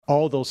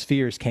all those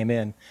fears came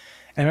in.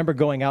 I remember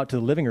going out to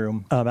the living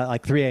room at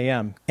like 3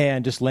 a.m.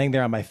 and just laying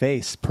there on my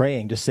face,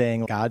 praying, just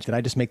saying, God, did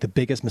I just make the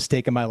biggest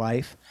mistake in my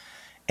life?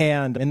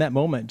 And in that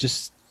moment,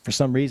 just for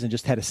some reason,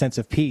 just had a sense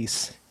of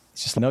peace.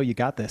 It's just, no, you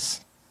got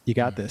this. You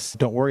got this.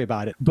 Don't worry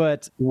about it.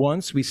 But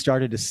once we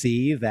started to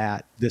see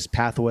that this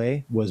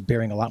pathway was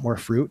bearing a lot more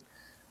fruit,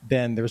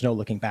 then there was no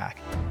looking back.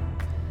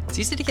 It's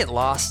easy to get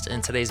lost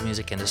in today's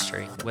music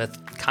industry with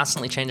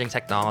constantly changing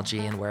technology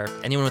and where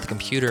anyone with a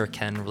computer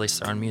can release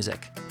their own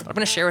music. But I'm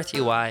going to share with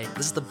you why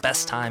this is the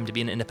best time to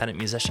be an independent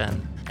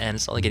musician, and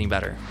it's only getting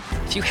better.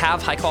 If you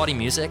have high quality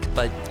music,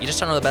 but you just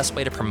don't know the best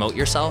way to promote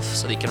yourself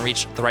so that you can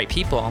reach the right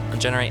people and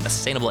generate a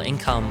sustainable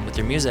income with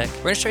your music,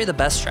 we're going to show you the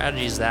best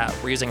strategies that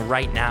we're using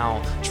right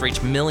now to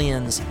reach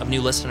millions of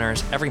new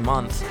listeners every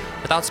month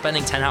without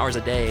spending 10 hours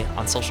a day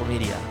on social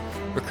media.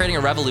 We're creating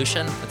a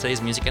revolution in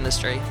today's music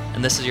industry,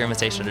 and this is your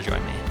invitation to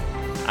join me.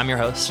 I'm your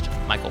host,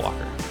 Michael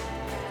Walker.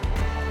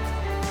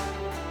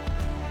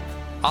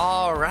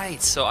 All right,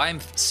 so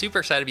I'm super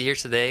excited to be here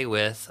today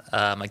with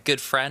my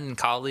good friend and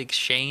colleague,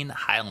 Shane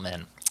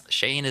Heilman.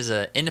 Shane is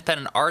an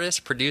independent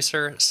artist,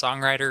 producer,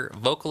 songwriter,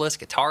 vocalist,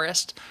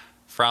 guitarist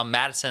from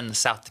Madison,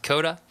 South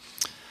Dakota.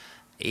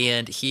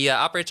 And he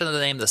operates under the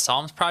name The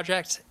Psalms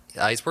Project.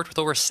 He's worked with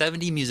over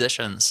 70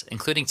 musicians,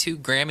 including 2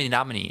 Grammy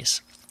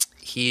nominees.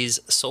 He's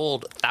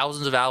sold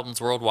thousands of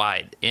albums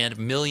worldwide and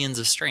millions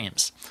of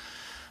streams.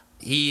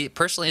 He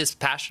personally is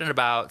passionate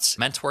about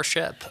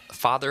mentorship,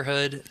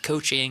 fatherhood,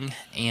 coaching,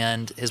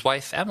 and his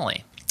wife,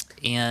 Emily.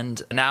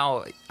 And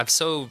now I'm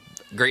so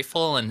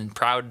grateful and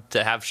proud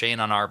to have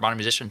Shane on our Modern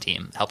Musician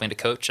team, helping to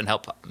coach and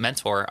help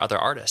mentor other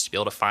artists to be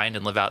able to find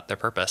and live out their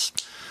purpose.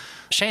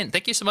 Shane,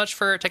 thank you so much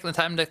for taking the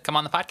time to come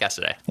on the podcast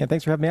today. Yeah,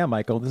 thanks for having me on,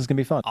 Michael. This is going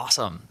to be fun.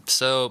 Awesome.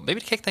 So maybe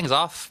to kick things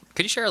off,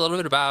 could you share a little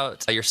bit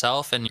about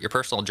yourself and your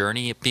personal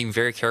journey, being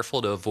very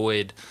careful to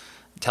avoid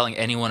telling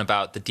anyone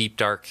about the deep,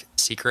 dark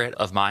secret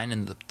of mine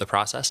and the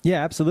process?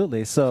 Yeah,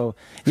 absolutely. So,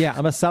 yeah,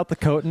 I'm a South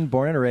Dakotan,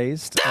 born and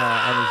raised.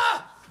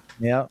 I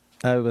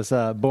was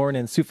born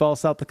in Sioux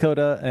Falls, South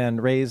Dakota,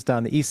 and raised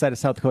on the east side of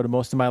South Dakota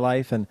most of my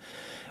life, and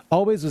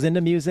always was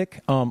into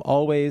music. I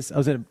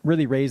was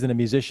really raised in a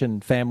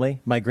musician family.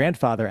 My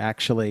grandfather,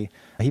 actually,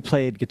 he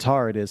played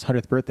guitar at his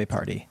 100th birthday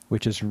party,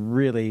 which is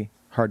really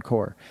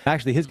hardcore.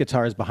 Actually, his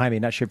guitar is behind me.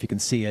 Not sure if you can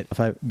see it. If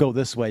I go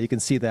this way, you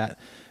can see that.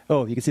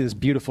 Oh, you can see this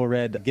beautiful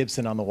red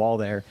Gibson on the wall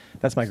there.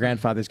 That's my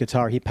grandfather's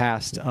guitar. He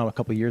passed a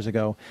couple of years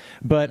ago.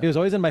 But it was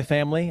always in my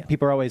family.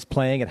 People were always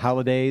playing at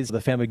holidays.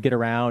 The family would get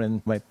around,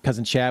 and my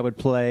cousin Chad would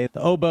play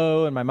the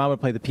oboe, and my mom would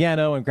play the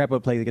piano, and Grandpa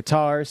would play the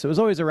guitar. So it was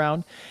always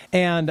around.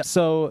 And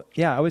so,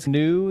 yeah, I always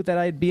knew that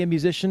I'd be a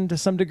musician to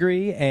some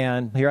degree,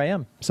 and here I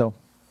am. So.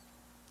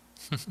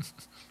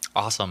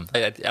 Awesome.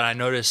 And I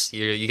noticed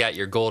you got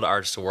your Gold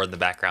Artist Award in the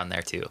background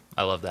there, too.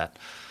 I love that.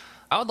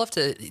 I would love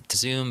to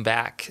zoom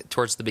back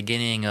towards the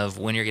beginning of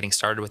when you're getting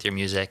started with your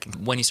music,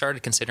 when you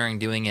started considering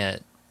doing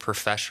it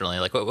professionally.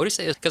 Like, what do you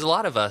say? Because a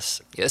lot of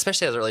us,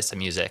 especially as it relates to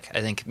music,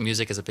 I think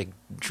music is a big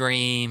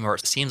dream, or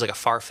it seems like a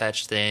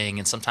far-fetched thing,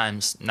 and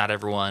sometimes not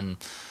everyone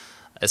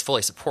is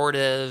fully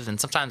supportive, and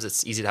sometimes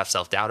it's easy to have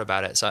self-doubt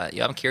about it. So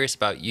I'm curious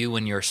about you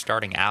when you're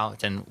starting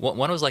out, and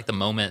when was like the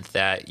moment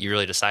that you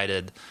really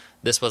decided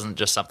this wasn't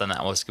just something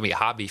that was going to be a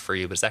hobby for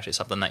you, but it's actually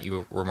something that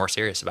you were more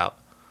serious about?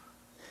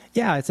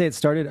 Yeah, I'd say it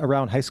started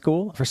around high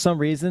school. For some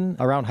reason,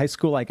 around high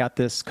school, I got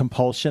this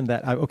compulsion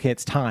that,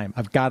 it's time.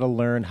 I've got to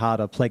learn how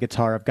to play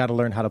guitar. I've got to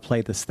learn how to play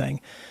this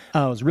thing.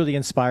 I was really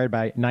inspired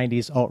by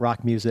 90s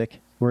alt-rock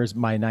music. Where's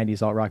my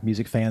 90s alt-rock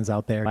music fans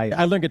out there?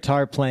 I learned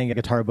guitar playing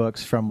guitar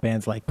books from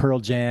bands like Pearl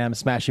Jam,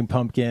 Smashing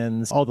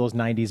Pumpkins, all those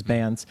 90s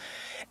bands,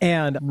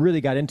 and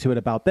really got into it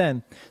about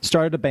then.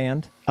 Started a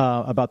band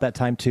about that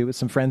time, too, with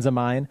some friends of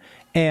mine.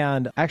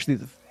 And actually,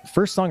 the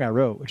first song I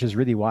wrote, which is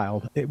really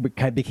wild,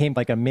 it became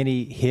like a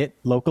mini hit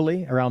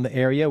locally around the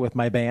area with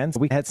my band.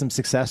 We had some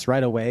success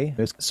right away.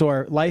 So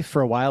our life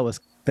for a while was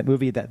that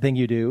movie, That Thing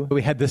You Do.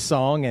 We had this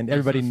song and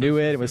everybody knew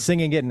it and was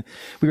singing it, and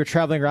we were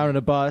traveling around in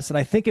a bus. And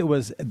I think it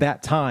was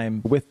that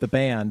time with the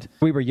band.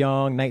 We were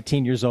young,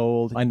 19 years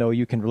old. I know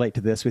you can relate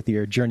to this with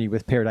your journey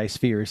with Paradise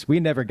Fears.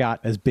 We never got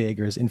as big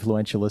or as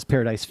influential as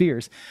Paradise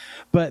Fears.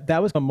 But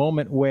that was a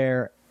moment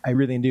where I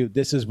really knew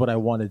this is what I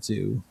wanted to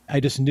do. I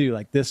just knew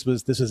like this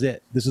was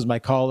it. This is my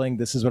calling.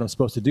 This is what I'm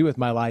supposed to do with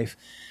my life.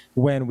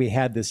 When we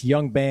had this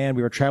young band,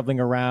 we were traveling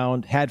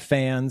around, had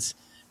fans,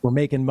 we're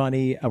making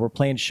money, we're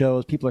playing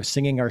shows, people are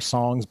singing our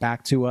songs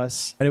back to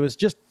us. And it was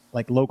just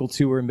like local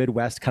tour,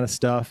 Midwest kind of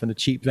stuff in a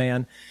cheap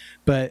van.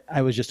 But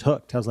I was just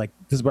hooked. I was like,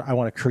 this is what I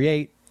want to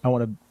create. I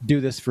want to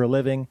do this for a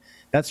living.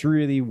 That's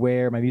really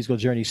where my musical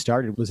journey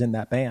started, was in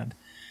that band.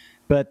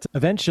 But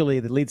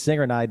eventually, the lead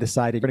singer and I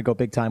decided we're going to go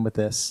big time with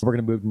this. We're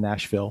going to move to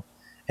Nashville.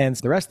 And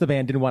the rest of the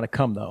band didn't want to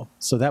come, though.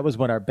 So that was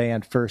when our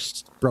band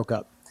first broke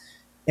up.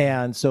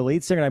 And so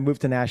lead singer and I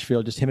moved to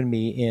Nashville, just him and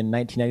me, in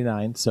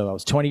 1999. So I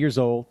was 20 years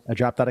old. I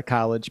dropped out of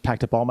college,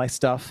 packed up all my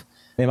stuff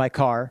in my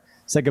car,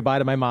 said goodbye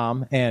to my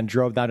mom, and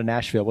drove down to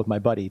Nashville with my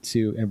buddy,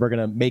 and we're going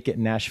to make it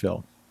in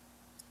Nashville.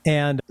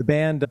 And the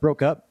band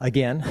broke up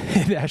again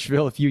in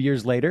Nashville a few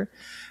years later.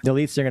 The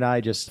lead singer and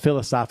I just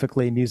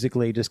philosophically,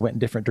 musically, just went in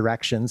different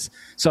directions.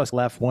 So I was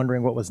left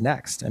wondering what was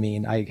next. I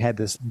mean, I had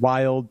this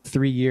wild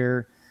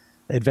 3-year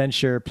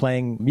adventure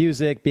playing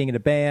music, being in a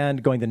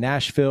band, going to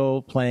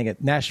Nashville, playing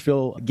at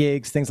Nashville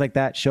gigs, things like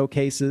that,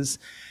 showcases.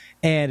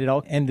 And I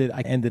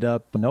ended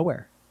up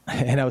nowhere.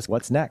 And I was,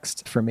 what's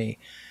next for me?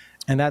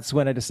 And that's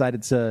when I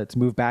decided to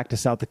move back to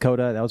South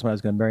Dakota. That was when I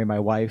was going to marry my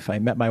wife. I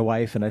met my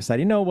wife and I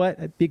decided, you know what?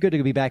 It'd be good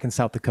to be back in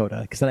South Dakota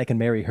because then I can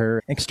marry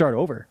her and start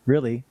over,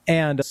 really.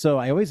 And so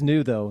I always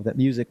knew, though, that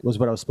music was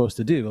what I was supposed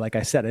to do. Like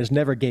I said, I just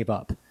never gave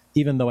up,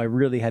 even though I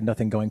really had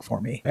nothing going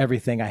for me.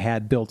 Everything I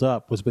had built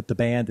up was with the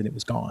band and it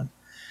was gone.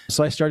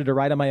 So I started to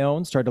write on my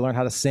own, started to learn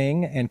how to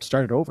sing and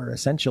started over,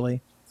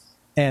 essentially.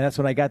 And that's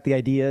when I got the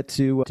idea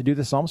to do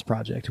the Psalms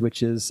Project,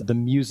 which is the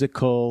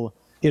musical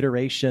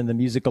iteration, the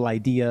musical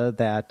idea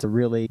that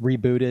really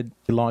rebooted,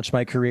 launched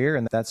my career,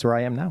 and that's where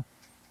I am now.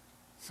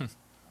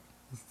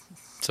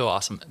 So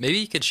awesome. Maybe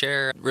you could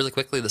share really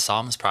quickly the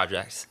Psalms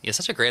Project. It's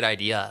such a great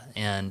idea,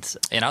 and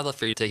I'd love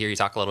for you to hear you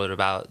talk a little bit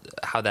about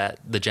how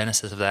the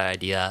genesis of that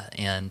idea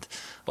and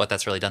what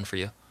that's really done for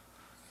you.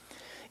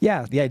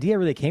 Yeah, the idea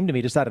really came to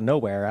me just out of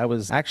nowhere. I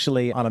was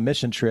actually on a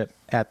mission trip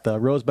at the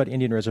Rosebud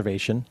Indian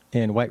Reservation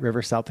in White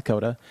River, South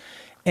Dakota,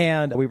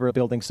 and we were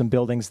building some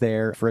buildings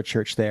there for a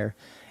church there.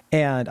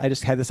 And I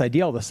just had this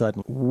idea all of a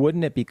sudden,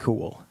 wouldn't it be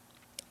cool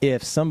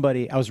if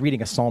I was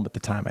reading a psalm at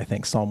the time, I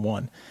think, Psalm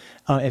 1.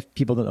 If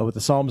people don't know what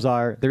the Psalms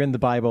are, they're in the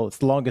Bible. It's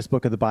the longest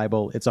book of the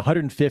Bible. It's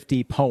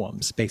 150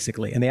 poems,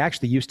 basically. And they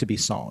actually used to be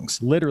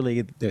songs.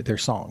 Literally, they're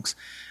songs.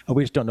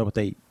 We just don't know what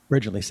they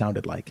originally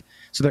sounded like.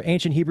 So they're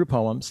ancient Hebrew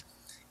poems.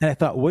 And I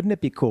thought, wouldn't it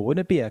be cool?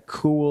 Wouldn't it be a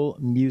cool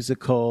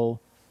musical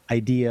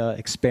idea,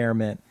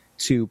 experiment,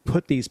 to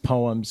put these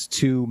poems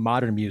to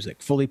modern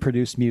music, fully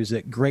produced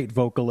music, great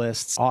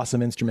vocalists,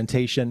 awesome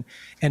instrumentation,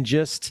 and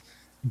just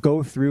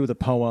go through the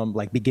poem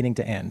like beginning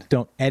to end.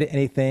 Don't edit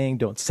anything,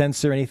 don't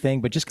censor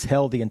anything, but just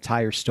tell the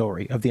entire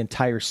story of the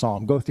entire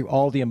psalm. Go through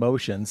all the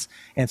emotions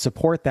and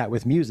support that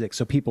with music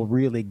so people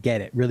really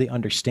get it, really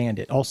understand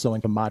it, also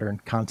in a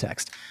modern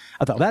context.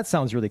 I thought, that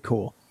sounds really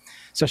cool.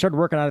 So I started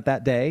working on it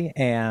that day,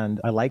 and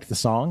I liked the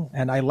song,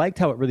 and I liked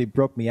how it really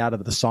broke me out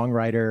of the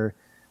songwriter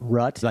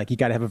rut. Like, you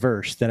got to have a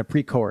verse, then a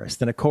pre-chorus,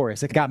 then a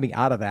chorus. It got me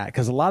out of that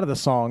because a lot of the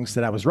songs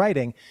that I was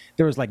writing,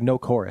 there was like no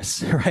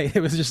chorus, right? It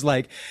was just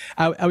like,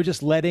 I was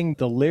just letting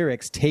the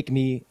lyrics take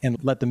me and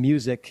let the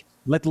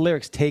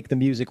lyrics take the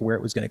music where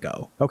it was going to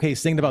go. Okay,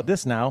 singing about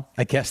this now.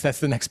 I guess that's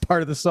the next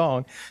part of the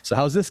song. So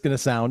how's this going to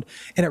sound?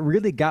 And it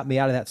really got me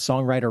out of that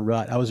songwriter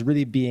rut. I was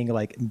really being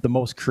like the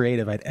most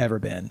creative I'd ever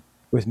been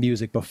with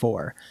music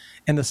before.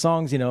 And the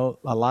songs, a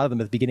lot of them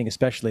at the beginning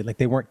especially, like,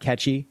 they weren't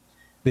catchy.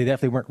 They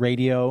definitely weren't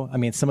radio. I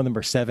mean, some of them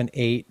were 7,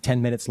 8,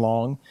 10 minutes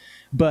long,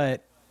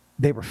 but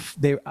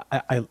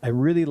I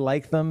really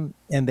liked them,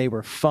 and they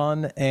were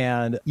fun,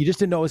 and you just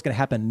didn't know what was going to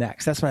happen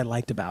next. That's what I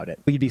liked about it.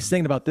 But you'd be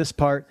singing about this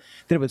part,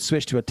 then it would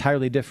switch to a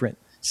entirely different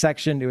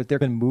section. There had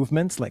been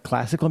movements like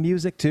classical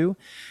music too,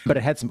 but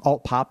it had some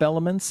alt pop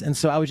elements. And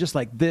so I was just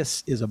like,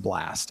 this is a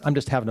blast. I'm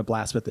just having a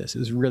blast with this. It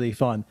was really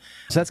fun.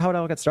 So that's how it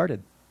all got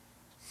started.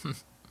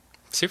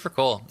 Super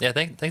cool. Yeah,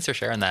 thanks for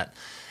sharing that.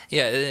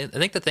 Yeah, I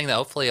think the thing that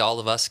hopefully all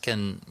of us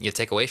can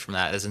take away from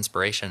that as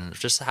inspiration is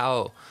just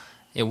how,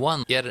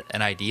 one, you had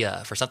an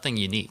idea for something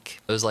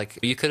unique. It was like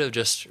you could have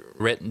just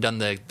done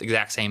the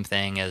exact same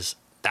thing as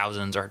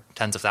thousands or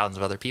tens of thousands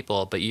of other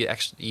people, but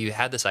you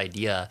had this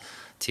idea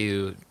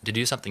to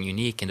do something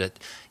unique, and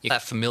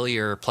that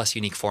familiar plus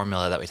unique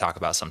formula that we talk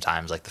about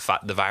sometimes, like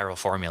the viral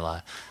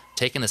formula,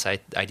 taking this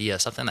idea,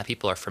 something that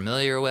people are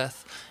familiar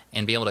with,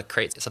 and be able to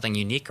create something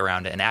unique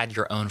around it and add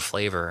your own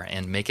flavor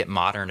and make it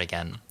modern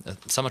again.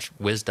 So much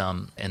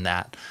wisdom in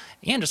that,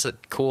 and just a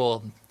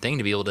cool thing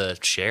to be able to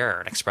share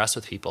and express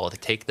with people, to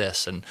take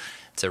this and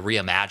to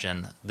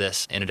reimagine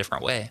this in a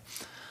different way.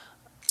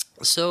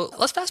 So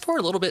let's fast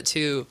forward a little bit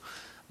to,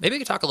 maybe we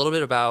could talk a little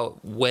bit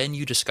about when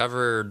you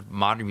discovered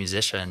Modern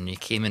Musician, you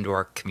came into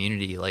our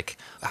community. Like,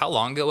 how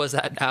long ago was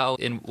that now?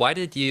 And why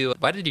did you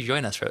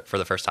join us for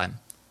the first time?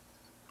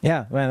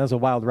 Yeah, man, that was a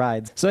wild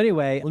ride. So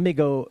anyway, let me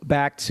go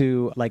back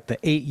to like the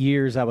 8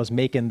 years I was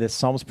making this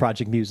Psalms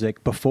Project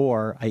music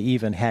before I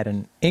even had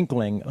an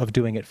inkling of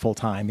doing it full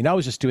time. I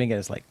was just doing it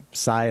as like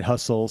side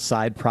hustle,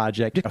 side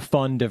project, just a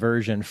fun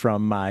diversion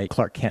from my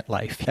Clark Kent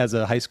life as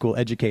a high school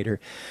educator.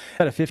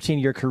 I had a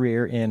 15-year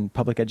career in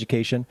public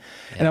education,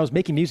 and I was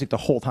making music the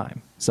whole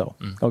time. So,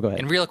 go ahead.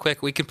 And real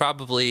quick, we can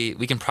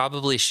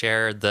probably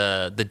share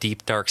the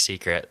deep dark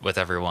secret with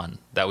everyone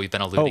that we've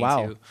been alluding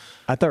to.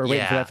 I thought we were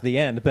waiting for that for the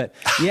end. But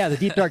yeah, the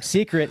deep dark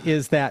secret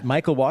is that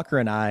Michael Walker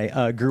and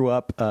I grew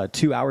up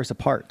 2 hours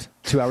apart,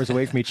 2 hours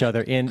away from each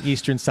other in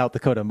eastern South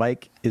Dakota.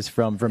 Mike is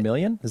from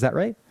Vermilion. Is that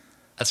right?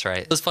 That's right.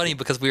 It was funny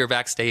because we were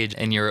backstage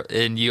and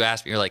you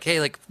asked me, you're like, hey,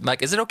 like,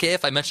 Mike, is it okay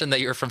if I mention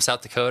that you're from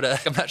South Dakota?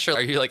 I'm not sure.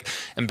 Are you like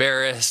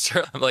embarrassed?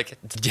 I'm like,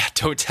 yeah,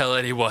 don't tell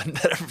anyone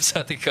that I'm from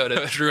South Dakota.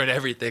 It would ruin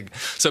everything.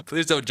 So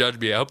please don't judge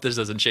me. I hope this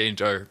doesn't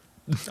change our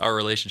our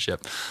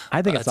relationship.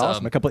 I think it's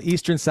awesome. A couple of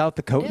Eastern South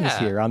Dakotans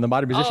here on the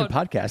Modern Musician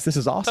podcast. This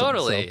is awesome.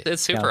 Totally. So,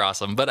 it's super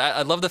awesome. But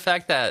I love the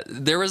fact that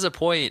there was a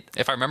point,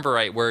 if I remember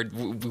right, where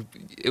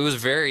it was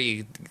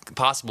very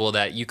possible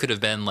that you could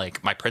have been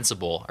like my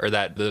principal, or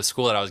that the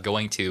school that I was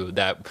going to,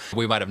 that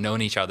we might have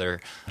known each other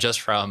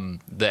just from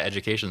the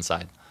education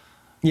side.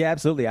 Yeah,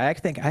 absolutely. I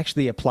think I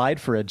actually applied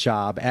for a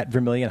job at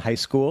Vermilion High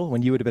School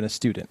when you would have been a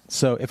student.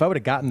 So if I would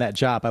have gotten that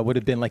job, I would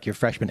have been like your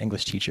freshman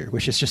English teacher,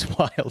 which is just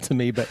wild to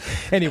me. But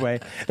anyway,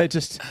 that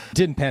just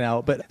didn't pan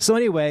out. But so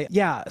anyway,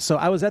 yeah. So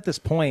I was at this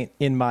point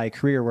in my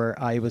career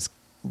where I was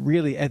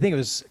really, I think it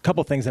was a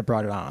couple of things that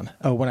brought it on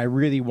when I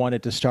really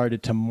wanted to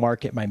start to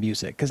market my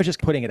music, because I was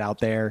just putting it out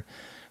there,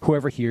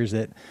 whoever hears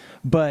it.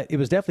 But it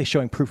was definitely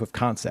showing proof of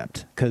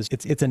concept, because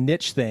it's a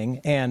niche thing,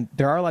 and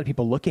there are a lot of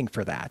people looking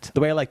for that.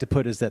 The way I like to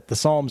put it is that the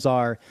Psalms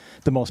are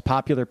the most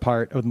popular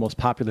part of the most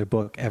popular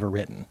book ever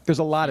written. There's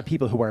a lot of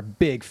people who are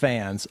big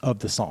fans of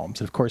the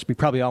Psalms. Of course, we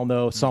probably all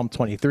know Psalm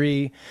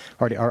 23,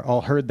 already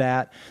all heard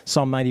that.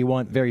 Psalm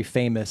 91, very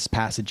famous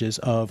passages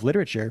of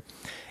literature.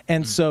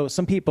 And so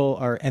some people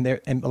are, and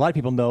a lot of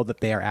people know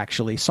that they are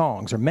actually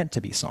songs, or meant to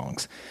be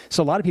songs.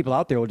 So a lot of people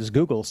out there will just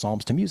Google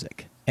Psalms to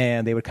music,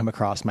 and they would come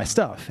across my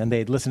stuff, and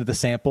they'd listen to the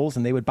samples,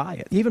 and they would buy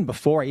it. Even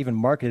before I even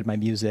marketed my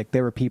music,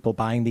 there were people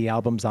buying the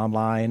albums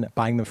online,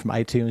 buying them from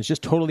iTunes,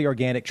 just totally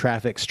organic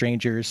traffic,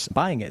 strangers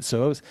buying it.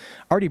 So I was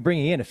already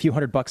bringing in a few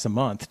 $100 a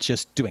month,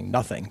 just doing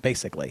nothing,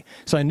 basically.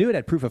 So I knew it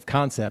had proof of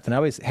concept, and I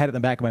always had it in the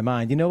back of my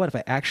mind, you know what, if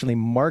I actually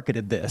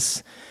marketed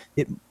this,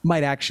 it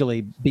might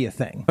actually be a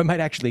thing. It might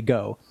actually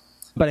go.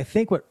 But I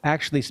think what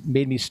actually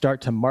made me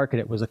start to market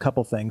it was a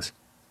couple things.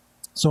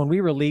 So when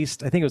we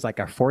released, I think it was like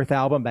our 4th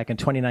album back in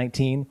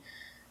 2019,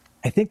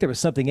 I think there was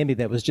something in me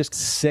that was just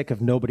sick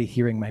of nobody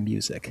hearing my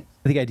music.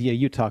 I think idea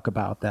you talk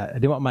about that. I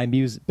didn't want my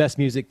best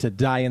music to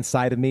die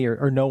inside of me,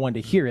 or no one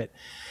to hear it.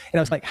 And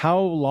I was like, how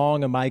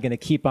long am I going to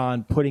keep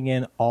on putting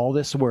in all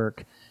this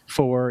work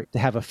to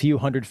have a few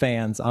hundred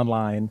fans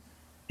online?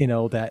 You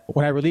know, that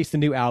when I released the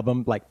new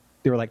album, like,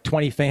 there were like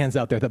 20 fans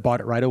out there that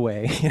bought it right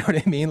away. You know what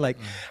I mean? Like,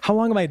 how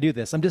long am I going to do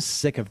this? I'm just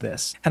sick of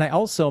this. And I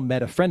also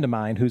met a friend of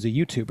mine who's a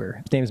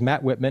YouTuber. His name is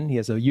Matt Whitman. He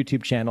has a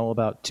YouTube channel,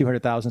 about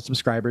 200,000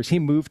 subscribers. He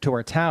moved to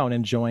our town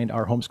and joined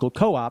our homeschool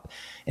co-op.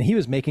 And he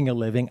was making a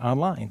living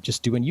online,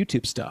 just doing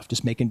YouTube stuff,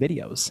 just making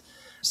videos.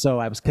 So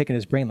I was picking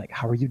his brain, like,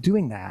 how are you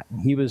doing that?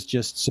 And he was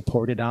just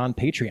supported on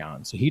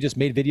Patreon. So he just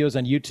made videos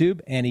on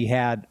YouTube, and he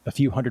had a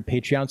few hundred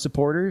Patreon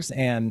supporters,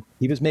 and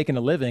he was making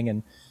a living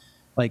and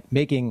like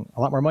making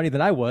a lot more money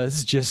than I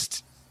was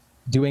just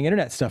doing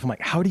internet stuff. I'm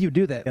like, how do you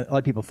do that? And a lot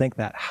of people think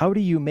that. How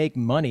do you make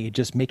money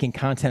just making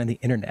content on the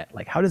internet?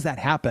 Like, how does that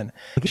happen?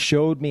 It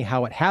showed me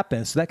how it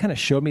happens. So that kind of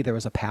showed me there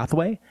was a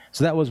pathway.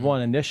 So that was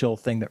one initial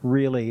thing that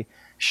really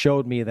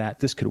showed me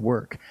that this could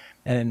work.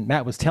 And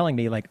Matt was telling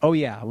me like, oh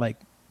yeah, like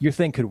your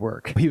thing could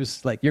work. He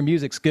was like, your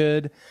music's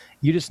good.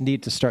 You just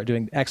need to start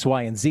doing X,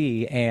 Y, and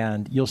Z,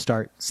 and you'll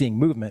start seeing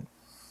movement.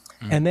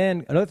 And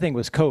then another thing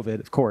was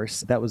COVID, of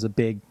course. That was a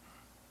big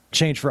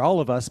change for all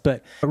of us,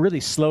 but it really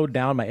slowed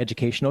down my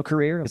educational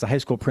career. As a high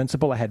school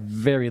principal, I had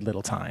very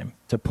little time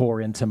to pour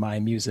into my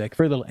music,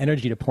 very little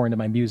energy to pour into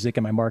my music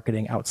and my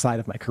marketing outside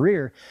of my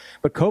career.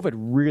 But COVID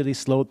really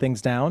slowed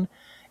things down,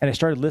 and I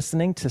started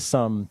listening to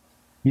some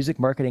music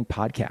marketing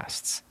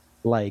podcasts,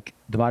 like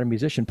the Modern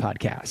Musician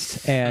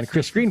podcast and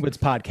Chris Greenwood's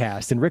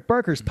podcast and Rick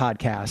Barker's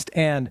podcast.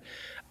 And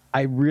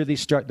I really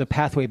the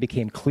pathway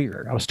became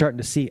clear. I was starting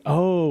to see,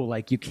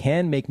 like you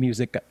can make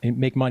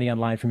money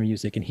online from your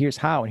music, and here's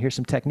how, and here's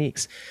some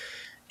techniques.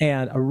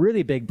 And a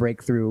really big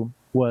breakthrough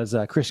was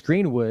Chris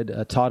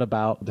Greenwood taught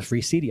about the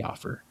free CD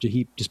offer.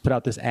 He just put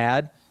out this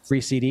ad,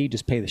 free CD,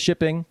 just pay the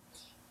shipping.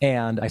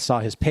 And I saw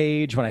his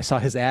page. When I saw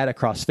his ad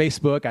across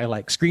Facebook, I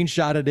like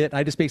screenshotted it.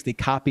 I just basically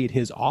copied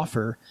his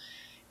offer.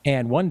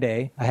 And one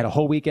day I had a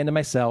whole weekend to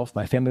myself.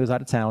 My family was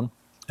out of town.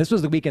 This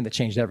was the weekend that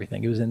changed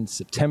everything. It was in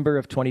September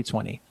of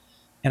 2020.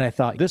 And I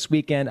thought, this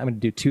weekend, I'm going to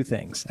do 2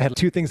 things. I had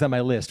 2 things on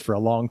my list for a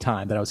long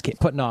time that I was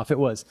putting off. It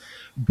was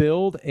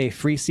build a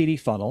free CD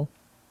funnel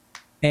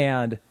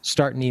and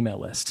start an email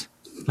list.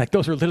 Like,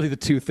 those were literally the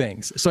 2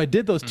 things. So I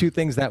did those 2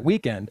 things that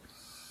weekend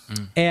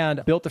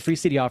and built a free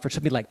CD offer. It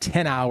took me like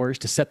 10 hours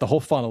to set the whole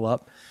funnel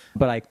up,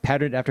 but I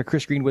patterned it after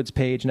Chris Greenwood's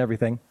page and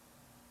everything.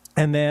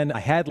 And then I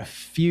had a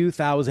few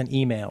thousand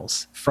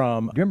emails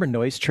from, do you remember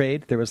Noise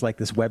Trade? There was like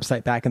this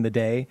website back in the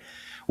day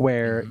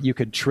where you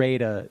could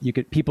trade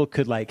people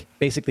could like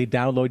basically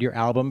download your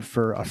album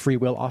for a free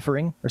will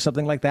offering or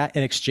something like that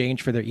in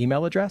exchange for their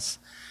email address.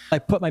 I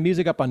put my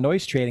music up on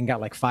Noise Trade and got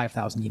like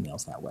 5,000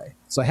 emails that way.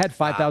 So I had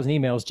 5,000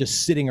 emails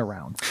just sitting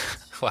around.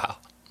 Wow.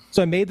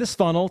 So I made this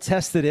funnel,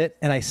 tested it,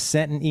 and I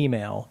sent an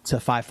email to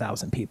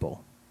 5,000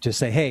 people. Just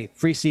say, hey,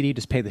 free CD,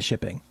 just pay the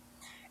shipping.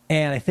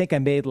 And I think I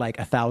made like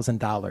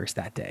 $1,000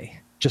 that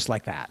day, just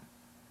like that.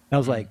 I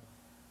was like,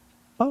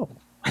 oh,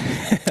 I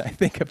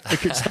think I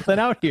figured something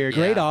out here.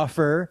 Great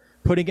offer,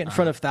 putting it in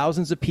front of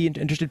thousands of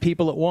interested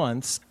people at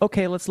once.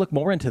 Okay, let's look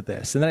more into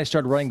this. And then I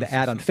started running the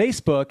ad on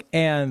Facebook,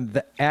 and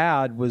the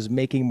ad was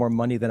making more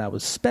money than I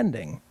was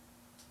spending.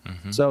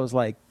 So I was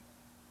like,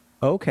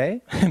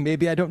 okay,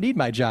 maybe I don't need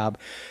my job.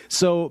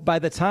 So by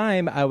the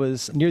time I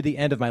was near the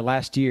end of my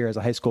last year as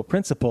a high school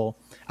principal,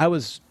 I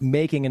was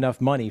making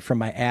enough money from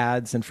my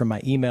ads and from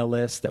my email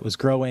list that was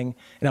growing,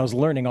 and I was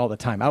learning all the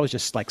time. I was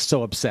just like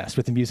so obsessed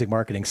with the music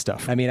marketing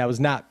stuff. I mean, I was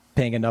not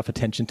paying enough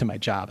attention to my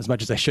job as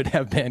much as I should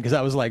have been because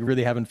I was like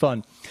really having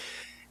fun.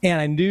 And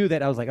I knew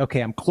that I was like,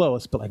 okay, I'm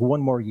close, but like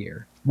one more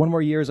year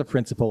as a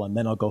principal, and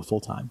then I'll go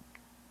full time.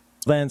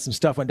 Then some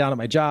stuff went down at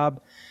my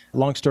job.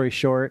 Long story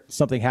short,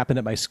 something happened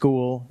at my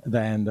school.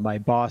 Then my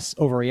boss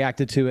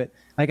overreacted to it.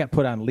 I got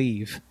put on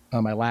leave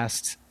on my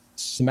last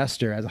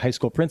semester as a high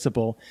school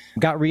principal,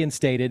 got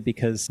reinstated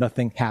because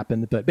nothing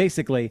happened. But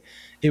basically,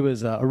 it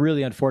was a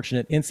really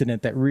unfortunate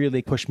incident that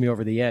really pushed me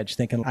over the edge,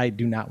 thinking I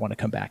do not want to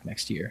come back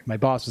next year. My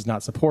boss was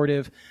not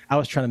supportive. I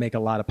was trying to make a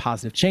lot of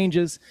positive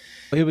changes.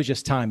 It was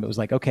just time. It was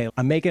like, okay,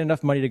 I'm making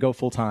enough money to go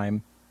full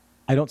time.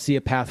 I don't see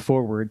a path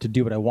forward to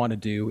do what I want to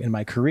do in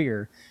my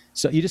career.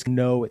 So you just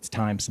know it's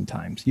time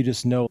sometimes. You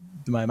just know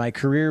my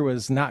career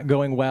was not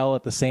going well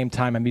at the same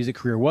time my music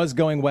career was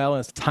going well,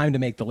 and it's time to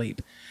make the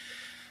leap.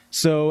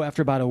 So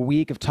after about a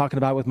week of talking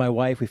about it with my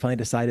wife, we finally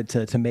decided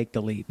to make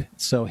the leap.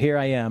 So here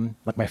I am,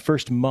 like my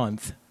first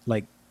month,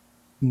 like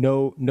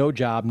no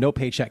job, no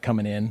paycheck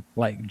coming in,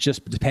 like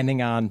just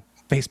depending on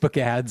Facebook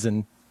ads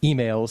and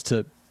emails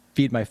to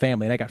feed my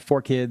family. And I got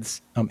 4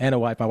 kids and a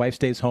wife. My wife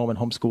stays home and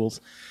homeschools.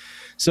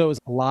 So it was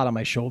a lot on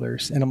my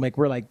shoulders. And I'm like,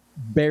 we're like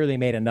barely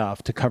made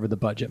enough to cover the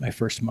budget my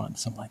first month.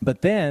 So I'm like,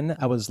 but then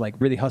I was like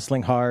really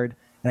hustling hard.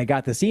 And I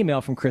got this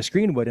email from Chris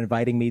Greenwood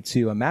inviting me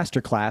to a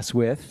masterclass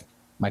with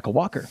Michael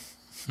Walker.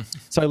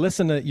 So I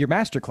listened to your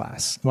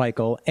masterclass,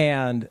 Michael,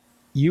 and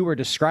you were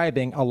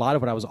describing a lot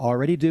of what I was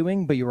already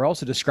doing, but you were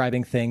also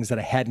describing things that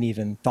I hadn't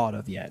even thought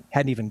of yet,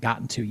 hadn't even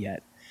gotten to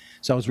yet.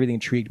 So I was really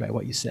intrigued by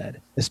what you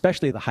said,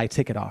 especially the high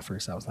ticket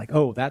offers. I was like,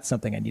 oh, that's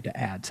something I need to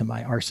add to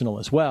my arsenal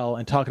as well.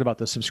 And talking about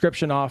the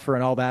subscription offer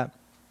and all that.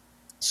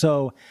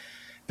 So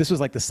this was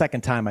like the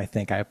second time I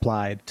think I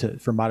applied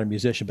for Modern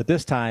Musician, but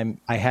this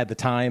time I had the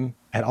time,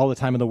 I had all the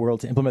time in the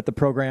world to implement the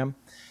program.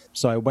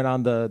 So I went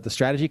on the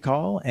strategy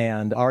call,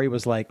 and Ari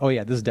was like, oh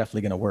yeah, this is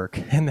definitely going to work.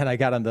 And then I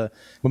got on the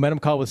momentum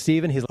call with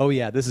Steven. He's like, oh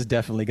yeah, this is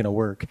definitely going to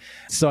work.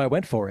 So I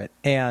went for it.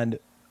 And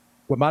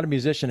what Modern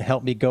Musician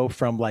helped me go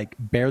from like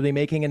barely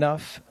making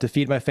enough to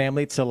feed my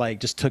family to like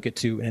just took it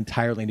to an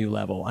entirely new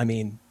level. I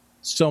mean,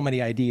 so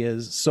many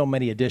ideas, so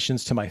many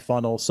additions to my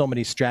funnel, so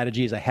many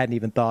strategies I hadn't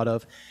even thought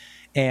of.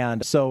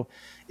 And so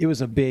it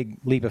was a big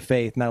leap of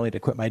faith, not only to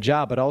quit my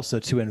job, but also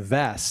to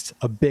invest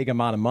a big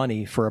amount of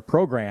money for a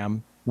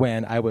program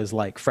when I was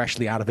like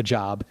freshly out of a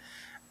job,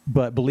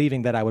 but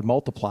believing that I would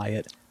multiply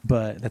it.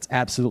 But that's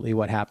absolutely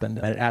what happened.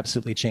 And it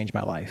absolutely changed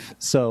my life.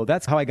 So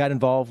that's how I got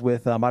involved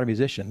with Modern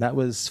Musician. That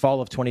was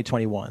fall of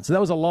 2021. So that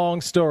was a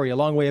long story, a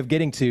long way of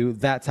getting to.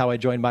 That's how I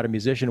joined Modern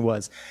Musician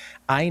was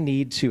I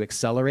need to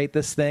accelerate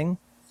this thing.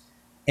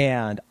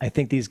 And I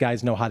think these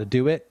guys know how to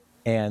do it.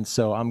 And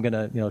so I'm going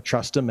to,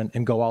 trust them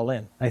and go all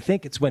in. I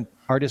think it's when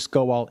artists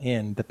go all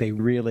in that they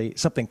really,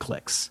 something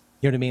clicks.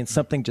 You know what I mean?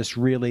 Something just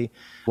really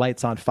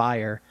lights on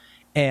fire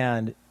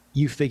and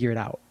you figure it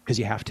out because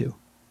you have to.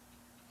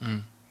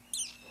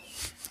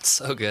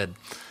 So good.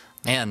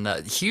 Man,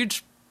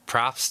 huge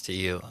props to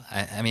you.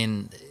 I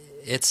mean,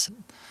 it's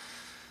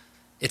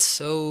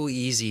so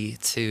easy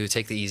to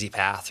take the easy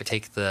path or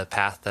take the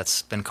path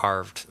that's been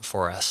carved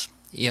for us.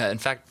 Yeah, in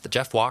fact,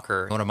 Jeff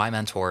Walker, one of my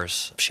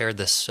mentors,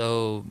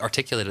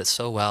 articulated it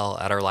so well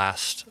at our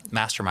last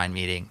mastermind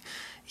meeting.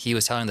 He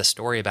was telling the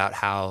story about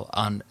how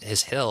on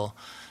his hill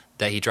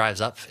that he drives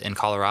up in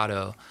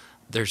Colorado,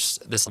 there's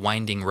this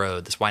winding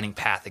road, this winding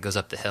path that goes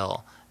up the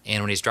hill.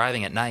 And when he's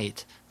driving at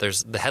night,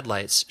 the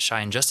headlights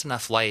shine just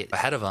enough light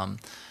ahead of him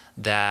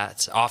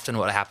that often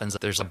what happens,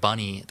 there's a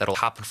bunny that'll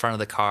hop in front of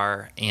the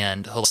car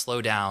and he'll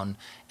slow down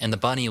and the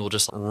bunny will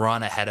just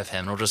run ahead of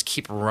him. It'll just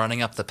keep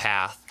running up the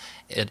path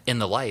in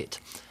the light.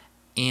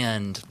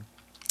 And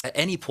at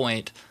any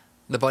point,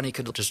 the bunny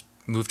could just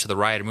move to the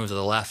right or move to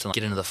the left and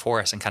get into the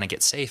forest and kind of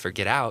get safe or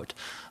get out.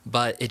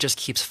 But it just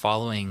keeps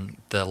following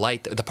the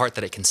light, the part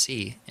that it can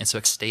see. And so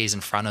it stays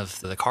in front of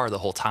the car the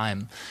whole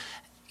time.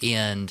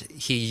 And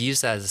he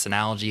used that as this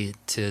analogy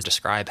to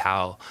describe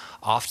how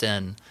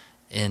often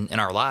in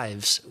our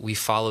lives, we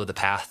follow the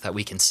path that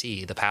we can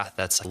see, the path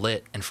that's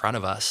lit in front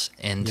of us,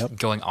 and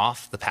going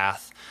off the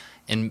path,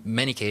 in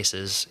many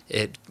cases,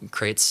 it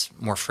creates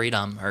more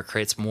freedom or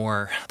creates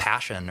more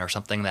passion or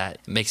something that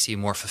makes you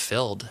more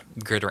fulfilled,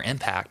 greater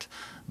impact.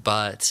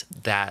 But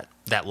that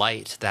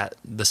light, that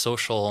the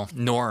social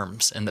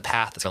norms and the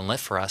path that's been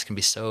lit for us can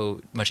be so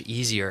much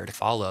easier to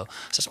follow. So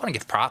I just want to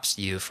give props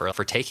to you for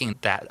taking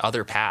that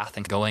other path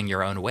and going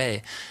your own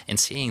way and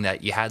seeing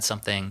that you had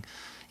something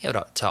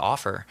to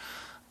offer.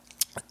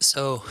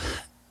 So,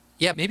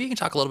 yeah, maybe you can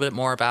talk a little bit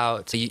more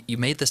about, so you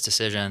made this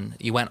decision,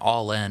 you went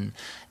all in,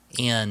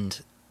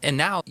 and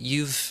now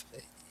you've,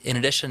 in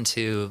addition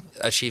to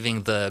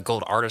achieving the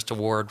Gold Artist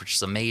Award, which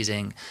is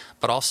amazing,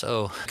 but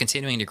also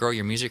continuing to grow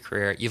your music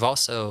career, you've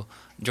also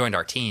joined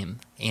our team,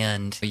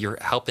 and you're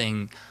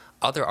helping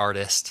other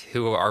artists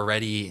who are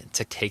ready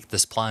to take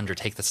this plunge or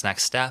take this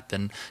next step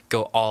and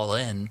go all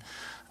in.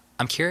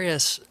 I'm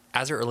curious,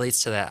 as it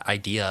relates to that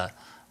idea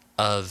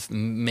of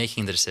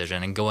making the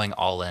decision and going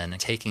all in and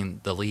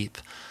taking the leap,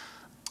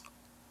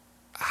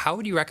 how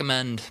would you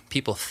recommend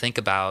people think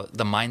about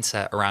the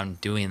mindset around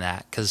doing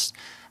that? Because,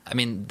 I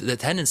mean, the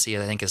tendency,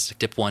 I think, is to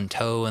dip one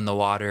toe in the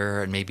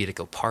water and maybe to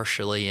go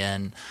partially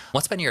in.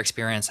 What's been your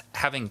experience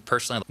having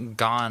personally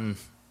gone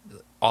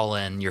all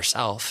in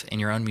yourself in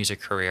your own music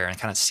career and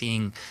kind of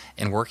seeing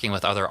and working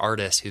with other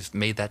artists who've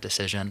made that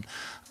decision?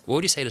 What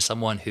would you say to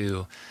someone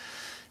who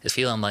is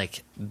feeling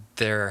like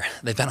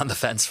they've been on the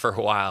fence for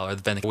a while, or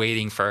they've been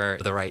waiting for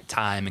the right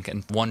time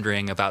and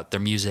wondering about their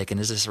music, and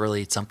is this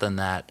really something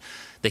that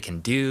they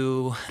can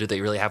do? Do they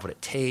really have what it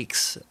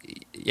takes?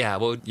 Yeah,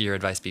 what would your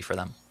advice be for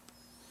them?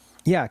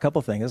 Yeah, a couple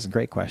things. That's a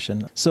great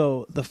question.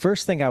 So the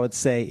first thing I would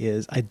say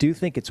is I do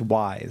think it's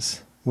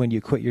wise when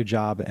you quit your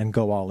job and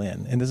go all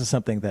in. And this is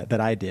something that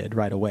I did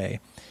right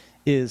away,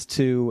 it's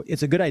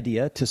a good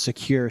idea to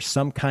secure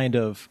some kind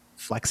of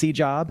flexi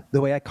job, the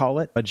way I call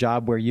it, a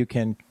job where you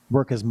can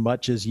work as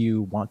much as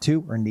you want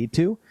to or need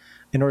to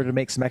in order to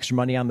make some extra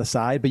money on the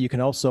side, but you can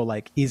also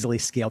like easily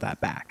scale that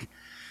back.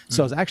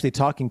 So I was actually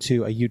talking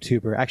to a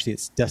YouTuber, actually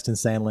it's Destin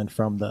Sandlin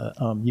from the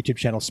YouTube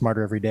channel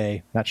Smarter Every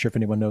Day. Not sure if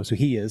anyone knows who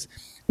he is,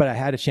 but I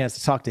had a chance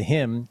to talk to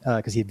him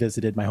because he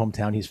visited my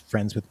hometown. He's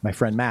friends with my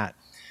friend Matt.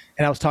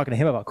 And I was talking to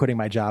him about quitting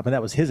my job, and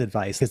that was his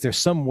advice. Is there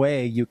some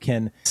way you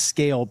can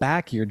scale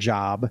back your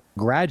job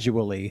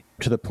gradually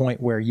to the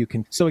point where you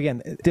can, so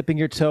again, dipping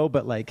your toe,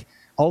 but like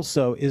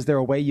also, is there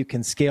a way you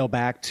can scale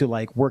back to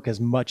like work as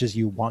much as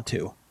you want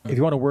to? If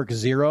you want to work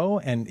zero,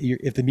 and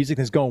if the music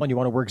is going and you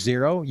want to work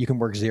zero, you can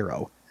work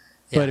zero.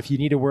 Yeah. But if you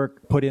need to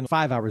put in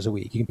 5 hours a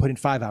week, you can put in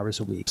 5 hours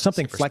a week,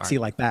 something super flexy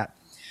smart. Like that.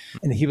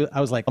 And I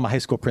was like, I'm a high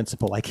school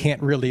principal. I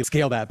can't really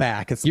scale that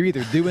back. You're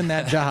either doing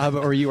that job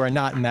or you are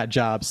not in that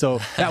job. So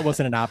that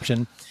wasn't an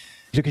option.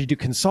 Could you do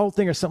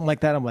consulting or something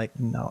like that? I'm like,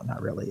 no,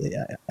 not really.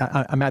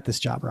 I'm at this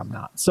job or I'm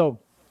not. So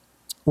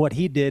what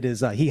he did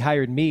is he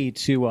hired me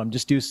to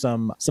just do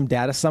some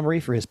data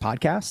summary for his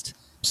podcast.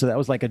 So that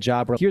was like a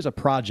job where here's a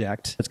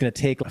project that's going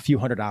to take a few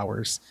hundred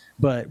hours,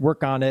 but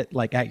work on it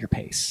like at your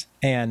pace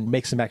and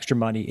make some extra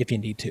money if you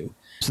need to.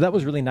 So that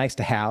was really nice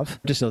to have,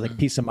 just like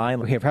peace of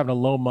mind. Okay, if we're having a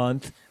low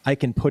month, I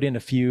can put in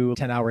a few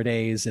 10-hour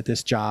days at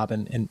this job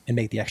and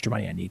make the extra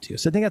money I need to.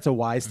 So I think that's a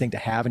wise thing to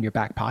have in your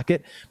back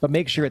pocket, but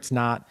make sure it's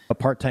not a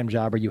part-time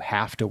job where you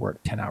have to work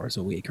 10 hours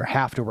a week or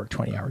have to work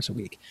 20 hours a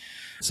week.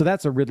 So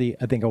that's a really,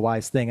 I think, a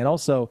wise thing. And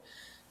also,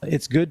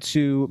 it's good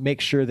to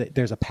make sure that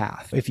there's a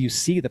path. If you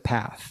see the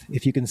path,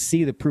 if you can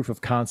see the proof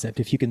of concept,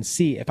 if you can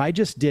see, if I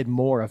just did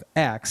more of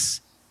X,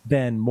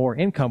 then more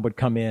income would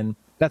come in,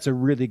 that's a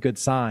really good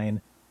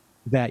sign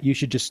that you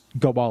should just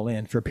go all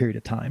in for a period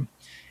of time.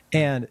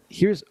 And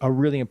here's a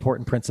really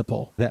important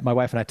principle that my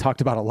wife and I talked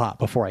about a lot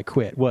before I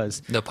quit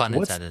was... No pun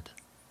intended.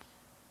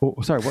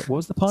 Sorry, what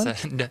was the pun?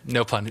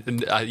 No pun.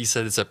 You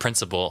said it's a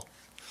principle.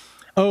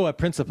 Oh, a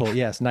principle.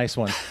 Yes. Nice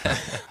one.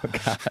 Oh,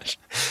 gosh.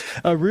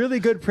 A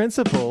really good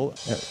principle.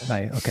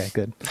 Okay,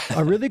 good.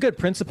 A really good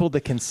principle to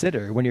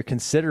consider when you're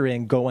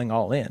considering going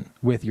all in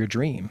with your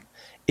dream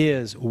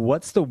is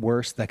what's the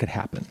worst that could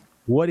happen?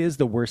 What is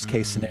the worst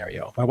case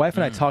scenario? My wife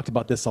and I talked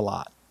about this a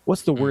lot.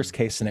 What's the worst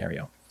case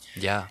scenario?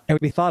 Yeah. And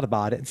we thought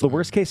about it. So the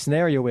worst case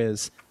scenario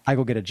is I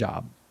go get a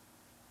job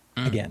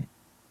again.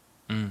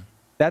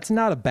 That's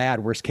not a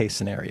bad worst case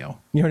scenario.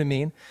 You know what I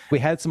mean? We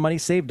had some money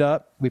saved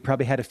up. We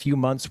probably had a few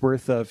months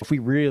worth of, if we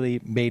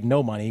really made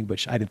no money,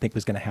 which I didn't think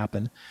was going to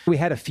happen, we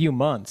had a few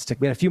months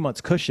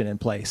cushion in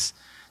place.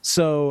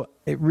 So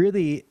it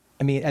really,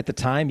 I mean, at the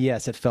time,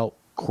 yes, it felt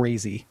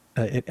crazy.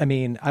 I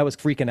was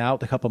freaking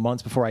out a couple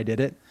months before I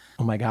did it.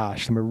 Oh my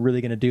gosh, am I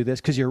really going to do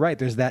this? Because you're right.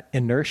 There's that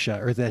inertia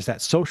or there's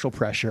that social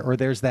pressure or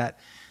there's that,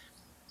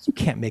 you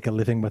can't make a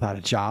living without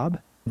a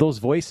job. Those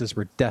voices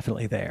were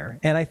definitely there.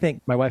 And I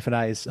think my wife and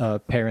I's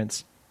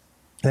parents,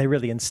 they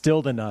really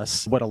instilled in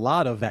us what a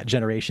lot of that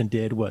generation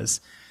did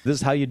was, this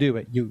is how you do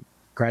it. You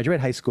graduate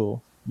high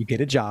school, you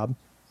get a job,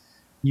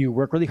 you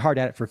work really hard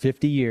at it for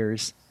 50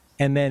 years,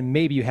 and then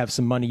maybe you have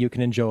some money you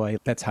can enjoy.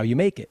 That's how you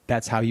make it.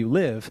 That's how you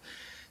live.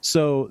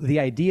 So the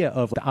idea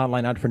of the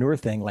online entrepreneur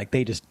thing, like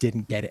they just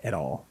didn't get it at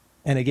all.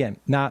 And again,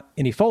 not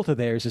any fault of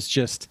theirs. It's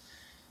just,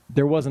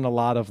 there wasn't a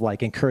lot of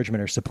like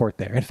encouragement or support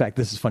there. In fact,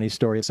 this is a funny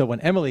story. So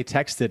when Emily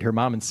texted her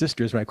mom and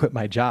sisters when I quit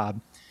my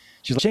job,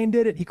 she's like, Shane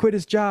did it. He quit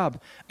his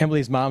job.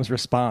 Emily's mom's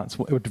response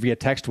via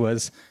text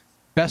was,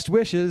 best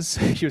wishes.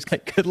 She was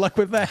like, good luck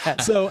with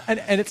that. So, and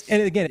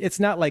again, it's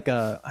not like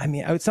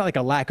it's not like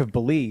a lack of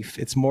belief.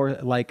 It's more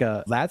like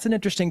that's an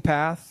interesting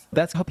path.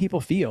 That's how people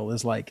feel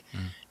is like,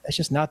 that's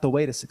just not the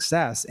way to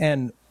success.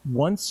 And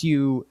once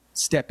you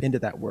step into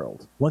that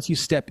world, once you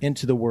step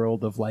into the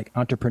world of like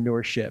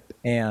entrepreneurship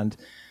and,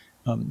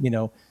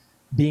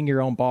 being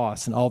your own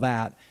boss and all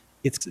that,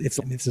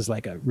 this is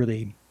like a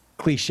really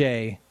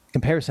cliche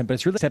comparison, but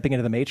it's really stepping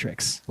into the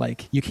matrix.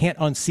 Like you can't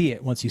unsee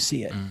it once you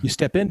see it. You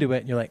step into it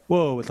and you're like,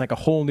 whoa, it's like a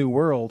whole new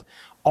world.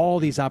 All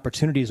these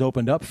opportunities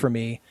opened up for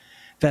me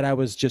that I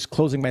was just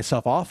closing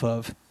myself off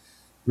of,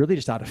 really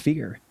just out of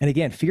fear. And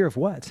again, fear of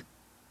what?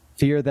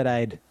 Fear that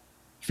I'd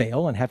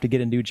fail and have to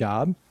get a new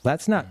job.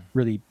 That's not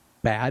really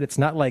bad. It's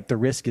not like the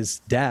risk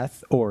is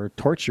death or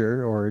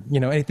torture or,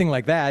 anything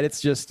like that. It's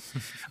just,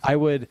 I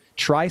would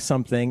try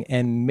something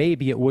and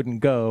maybe it wouldn't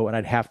go and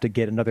I'd have to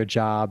get another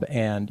job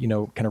and,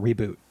 kind of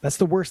reboot. That's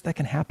the worst that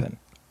can happen.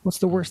 What's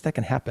the worst that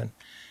can happen?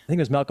 I think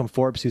it was Malcolm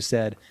Forbes who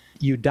said,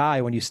 you die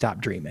when you stop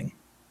dreaming.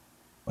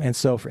 And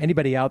so for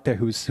anybody out there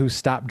who's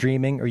stopped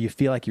dreaming or you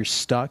feel like you're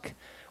stuck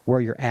where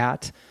you're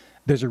at,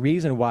 there's a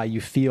reason why you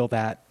feel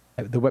that.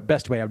 The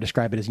best way I would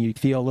describe it is you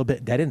feel a little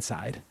bit dead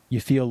inside. You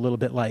feel a little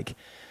bit like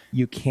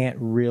you can't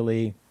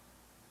really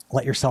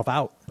let yourself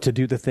out to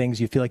do the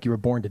things you feel like you were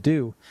born to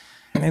do.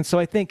 And so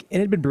I think it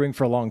had been brewing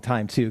for a long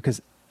time too,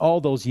 because all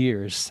those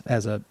years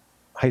as a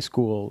high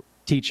school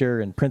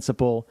teacher and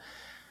principal,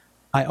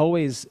 I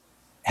always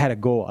had a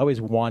goal. I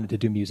always wanted to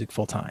do music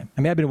full time.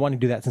 I mean, I've been wanting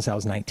to do that since I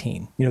was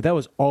 19. That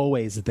was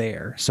always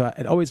there. So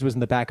it always was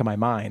in the back of my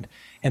mind.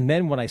 And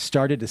then when I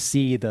started to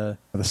see the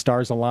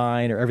stars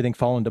align or everything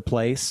fall into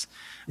place,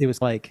 it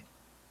was like,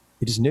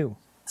 it just knew.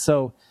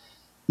 So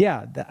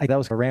yeah, that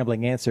was a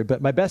rambling answer.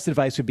 But my best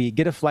advice would be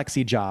get a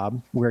flexi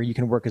job where you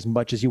can work as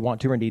much as you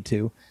want to or need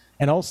to.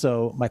 And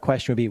also my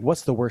question would be,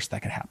 what's the worst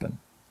that could happen?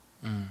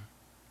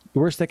 The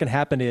worst that can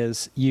happen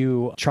is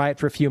you try it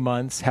for a few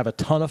months, have a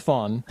ton of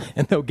fun,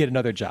 and they'll get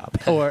another job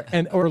or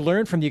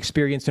learn from the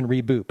experience and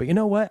reboot. But you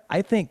know what?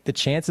 I think the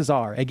chances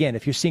are, again,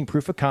 if you're seeing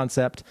proof of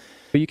concept,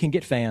 but you can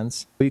get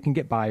fans, but you can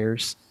get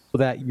buyers so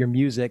that your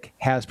music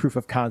has proof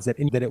of concept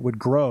and that it would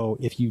grow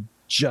if you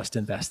just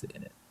invested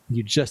in it.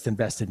 You just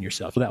invested in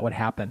yourself. So that would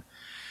happen.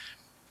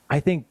 I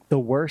think the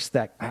worst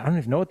I don't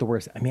even know what the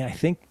worst, I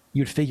think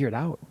you'd figure it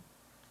out.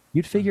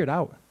 You'd figure it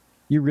out.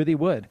 You really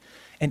would.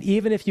 And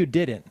even if you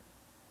didn't,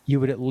 you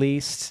would at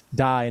least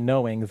die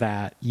knowing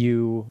that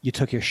you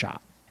took your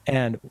shot.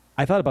 And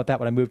I thought about that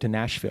when I moved to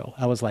Nashville.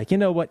 I was like, you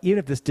know what, even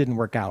if this didn't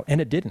work out, and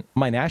it didn't,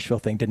 my Nashville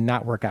thing did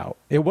not work out.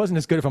 It wasn't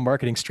as good of a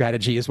marketing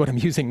strategy as what I'm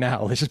using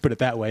now. Let's just put it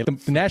that way.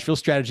 The Nashville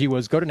strategy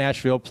was go to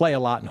Nashville, play a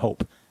lot and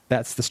hope.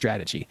 That's the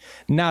strategy.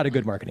 Not a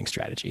good marketing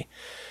strategy,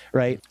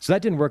 right? So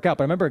that didn't work out.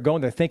 But I remember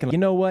going there thinking, you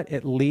know what,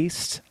 at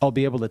least I'll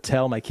be able to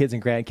tell my kids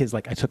and grandkids,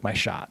 like, I took my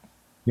shot.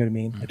 You know what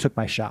I mean? I took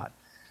my shot.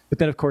 But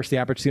then, of course, the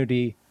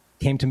opportunity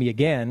came to me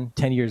again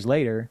 10 years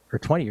later, or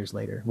 20 years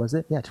later, was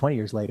it? Yeah, 20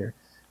 years later,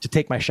 to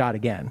take my shot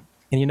again.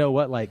 And you know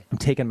what? Like, I'm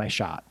taking my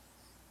shot.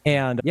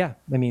 And yeah,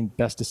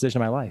 best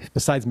decision of my life,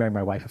 besides marrying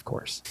my wife, of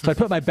course. So I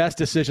put my best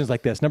decisions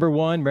like this. Number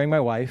one, marrying my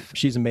wife.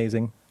 She's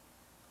amazing.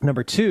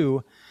 Number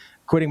two,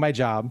 quitting my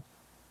job.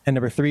 And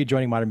number three,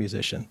 joining Modern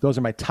Musician. Those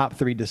are my top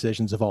three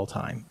decisions of all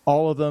time.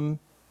 All of them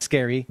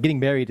scary. Getting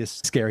married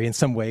is scary in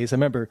some ways. I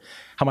remember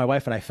how my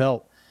wife and I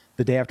felt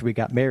the day after we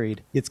got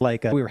married. It's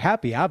like we were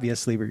happy,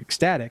 obviously, we were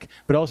ecstatic,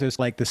 but also it's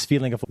like this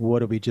feeling of, what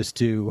did we just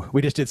do?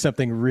 We just did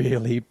something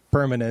really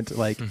permanent.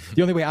 Like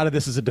the only way out of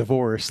this is a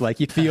divorce. Like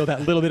you feel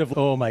that little bit of,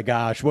 oh my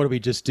gosh, what did we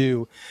just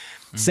do?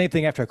 Same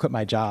thing after I quit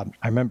my job.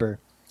 I remember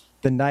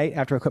the night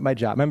after I quit my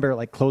job, I remember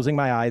like closing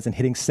my eyes and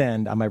hitting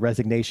send on my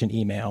resignation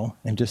email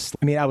and just,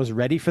 I was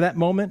ready for that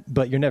moment,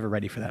 but you're never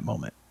ready for that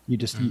moment. You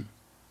just, you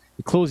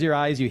close your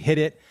eyes, you hit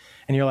it,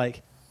 and you're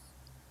like,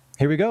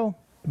 here we go.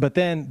 But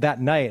then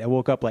that night I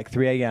woke up like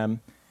 3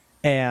 a.m.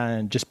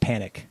 and just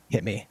panic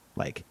hit me.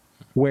 Like,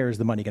 where is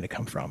the money going to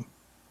come from?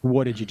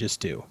 What did you just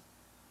do?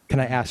 Can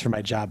I ask for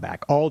my job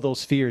back? All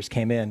those fears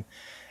came in. And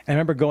I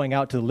remember going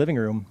out to the living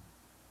room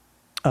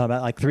at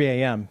like 3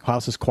 a.m.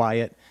 House was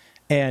quiet,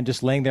 and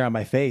just laying there on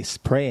my face,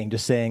 praying,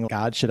 just saying,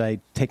 God, should I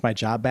take my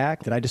job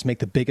back? Did I just make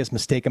the biggest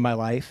mistake in my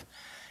life?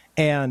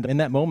 And in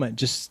that moment,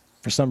 just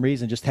for some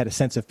reason, just had a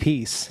sense of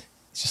peace.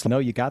 It's just, no,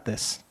 you got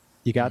this.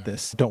 You got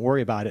this. Don't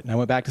worry about it. And I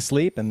went back to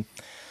sleep, and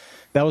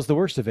that was the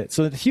worst of it.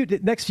 So the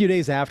next few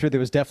days after, there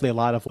was definitely a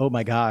lot of, oh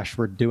my gosh,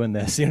 we're doing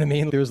this. You know what I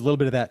mean? There was a little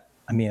bit of that,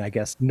 I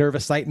guess, nerve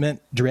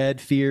excitement,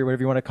 dread, fear,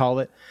 whatever you want to call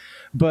it.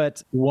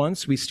 But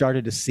once we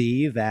started to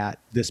see that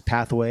this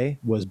pathway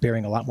was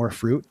bearing a lot more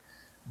fruit,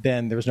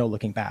 then there was no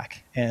looking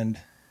back. And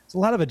it's a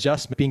lot of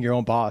adjustment, being your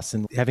own boss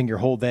and having your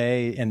whole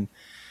day. And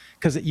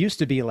because it used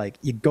to be like,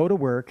 you go to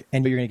work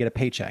and you're going to get a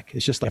paycheck.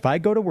 It's just like, if I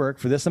go to work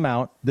for this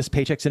amount, this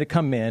paycheck's going to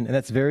come in, and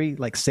that's very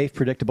like safe,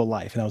 predictable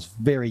life. And I was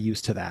very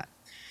used to that.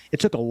 It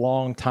took a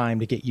long time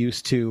to get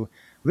used to,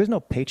 there's no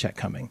paycheck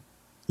coming.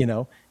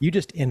 You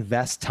just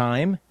invest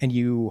time and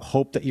you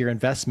hope that your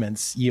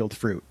investments yield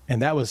fruit.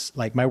 And that was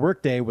like, my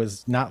work day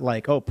was not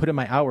like, oh, put in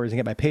my hours and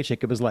get my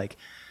paycheck. It was like,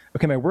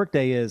 okay, my work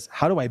day is,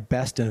 how do I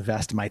best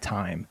invest my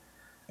time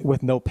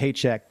with no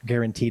paycheck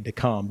guaranteed to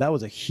come? That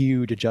was a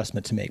huge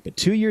adjustment to make. But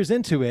 2 years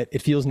into it,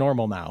 it feels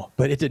normal now,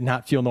 but it did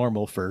not feel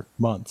normal for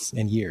months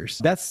and years.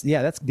 That's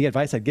the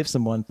advice I'd give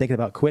someone thinking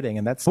about quitting.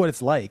 And that's what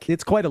it's like.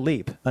 It's quite a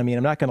leap. I'm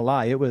not going to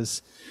lie. It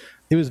was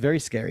very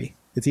scary.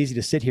 It's easy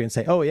to sit here and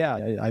say, oh yeah,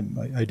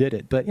 I did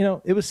it. But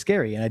it was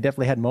scary. And I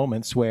definitely had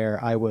moments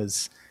where I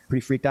was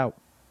pretty freaked out.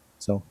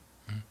 So.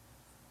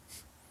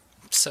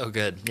 So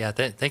good. Yeah.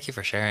 Thank you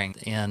for sharing.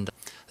 And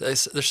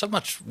There's so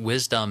much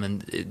wisdom,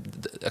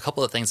 and a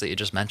couple of things that you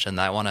just mentioned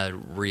that I want to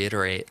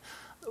reiterate.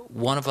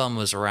 One of them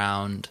was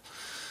around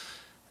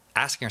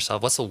asking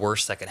yourself, what's the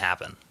worst that could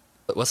happen?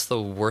 What's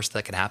the worst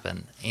that could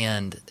happen?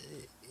 And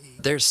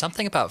there's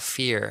something about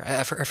fear.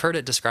 I've heard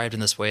it described in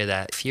this way,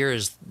 that fear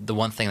is the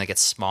one thing that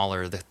gets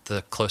smaller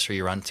the closer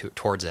you run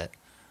towards it.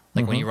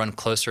 Like when you run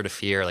closer to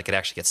fear, like it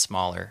actually gets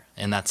smaller.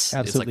 And it's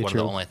like one of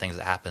the only things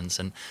that happens.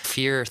 And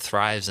fear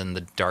thrives in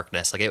the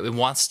darkness. Like it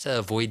wants to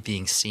avoid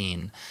being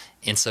seen.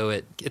 And so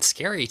it's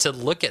scary to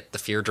look at the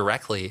fear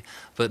directly.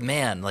 But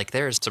man, like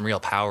there's some real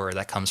power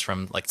that comes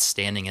from like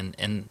standing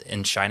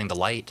and shining the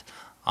light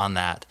on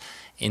that.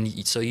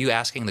 And so you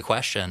asking the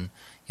question,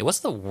 what's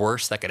the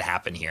worst that could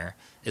happen here,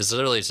 is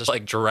literally just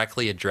like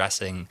directly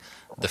addressing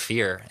the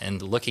fear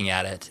and looking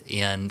at it.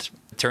 And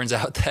it turns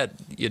out that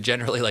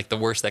generally like the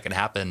worst that can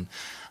happen,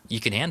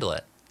 you can handle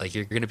it. Like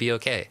you're going to be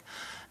okay.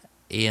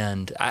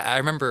 And I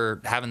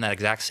remember having that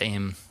exact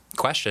same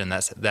question,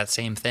 that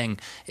same thing,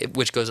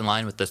 which goes in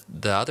line with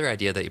the other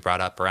idea that you brought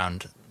up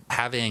around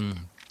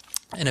having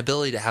an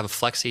ability to have a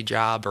flexi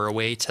job, or a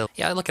way to,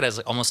 I look at it as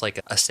almost like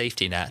a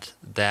safety net,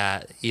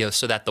 that,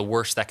 so that the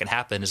worst that can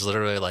happen is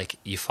literally like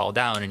you fall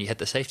down and you hit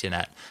the safety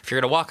net. If you're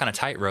going to walk on a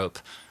tightrope,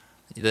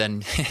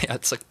 then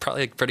it's like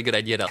probably a pretty good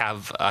idea to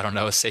have, I don't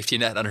know, a safety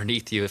net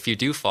underneath you if you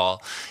do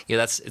fall.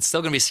 It's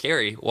still going to be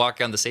scary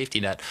walking on the safety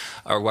net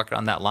or walking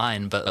on that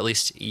line, but at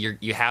least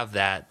you have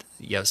that,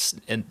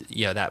 and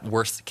that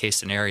worst case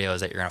scenario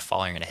is that you're going to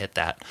fall and you're going to hit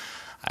that.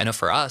 I know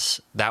for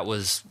us, that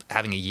was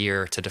having a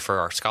year to defer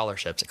our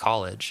scholarships at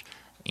college.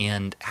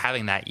 And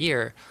having that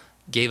year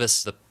gave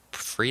us the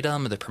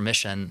freedom, the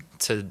permission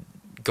to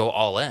go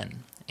all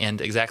in.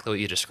 And exactly what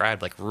you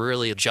described, like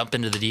really jump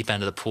into the deep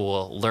end of the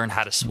pool, learn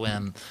how to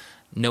swim,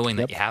 knowing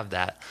that you have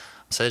that.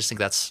 So I just think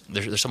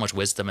there's so much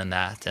wisdom in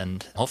that.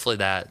 And hopefully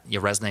that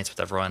resonates with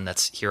everyone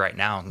that's here right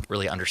now and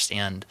really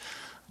understand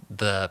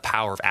the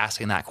power of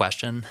asking that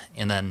question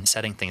and then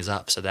setting things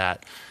up so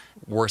that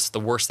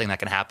the worst thing that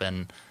can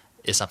happen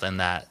is something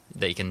that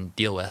you can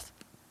deal with.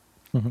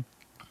 Mm-hmm.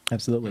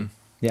 Absolutely.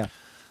 Yeah.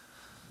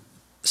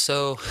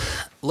 So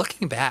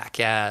looking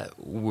back at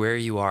where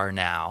you are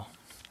now,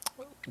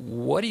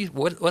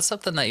 what's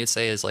something that you'd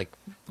say is like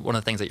one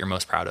of the things that you're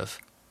most proud of?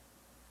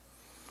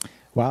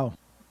 Wow.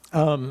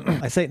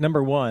 I say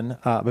number one,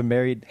 I've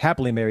been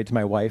happily married to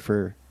my wife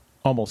for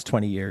almost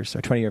 20 years.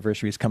 Our 20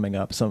 anniversary is coming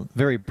up. So I'm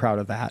very proud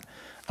of that.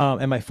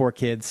 And my 4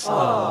 kids.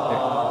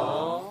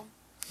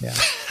 Yeah.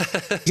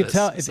 You can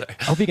tell.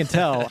 I hope you can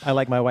tell. I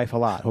like my wife a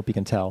lot. Hope you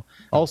can tell.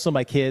 Also,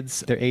 my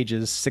kids, their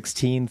ages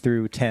 16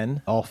 through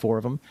 10, all 4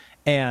 of them.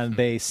 And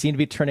they seem to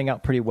be turning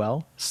out pretty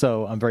well.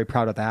 So I'm very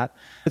proud of that.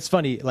 It's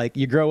funny, like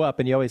you grow up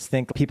and you always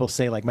think, people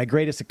say like, my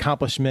greatest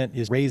accomplishment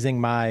is raising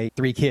my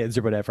 3 kids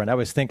or whatever. And I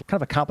always think, what kind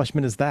of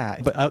accomplishment is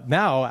that? But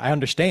now I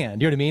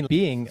understand, you know what I mean?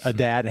 Being a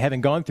dad and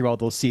having gone through all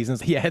those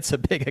seasons, yeah, it's a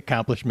big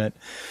accomplishment.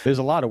 There's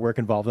a lot of work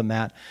involved in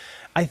that.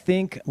 I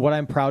think what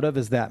I'm proud of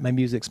is that my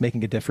music's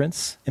making a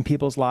difference in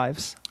people's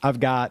lives. I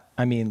try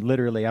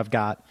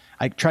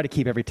to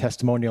keep every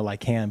testimonial I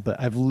can, but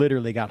I've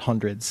literally got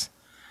hundreds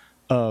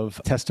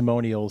of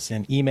testimonials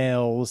and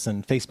emails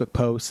and Facebook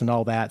posts and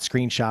all that,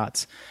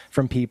 screenshots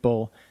from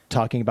people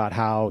talking about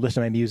how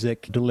listening to my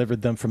music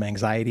delivered them from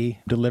anxiety,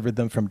 delivered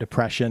them from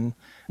depression,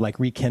 like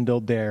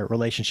rekindled their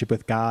relationship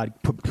with God,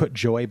 put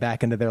joy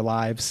back into their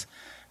lives.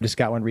 Just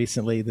got one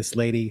recently. This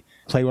lady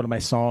played one of my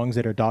songs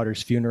at her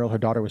daughter's funeral. Her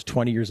daughter was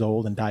 20 years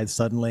old and died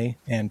suddenly,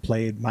 and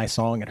played my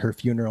song at her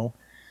funeral.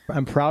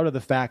 I'm proud of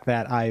the fact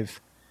that I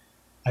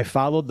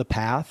followed the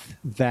path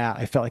that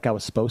I felt like I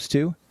was supposed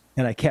to,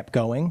 and I kept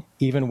going,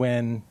 even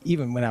when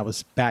I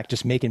was back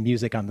just making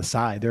music on the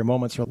side. There were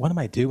moments where, what am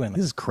I doing?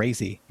 This is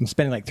crazy. I'm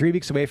spending like 3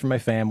 weeks away from my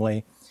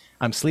family.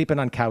 I'm sleeping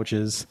on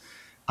couches.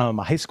 I'm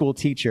a high school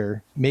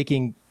teacher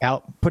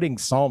putting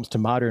psalms to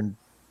modern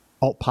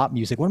alt pop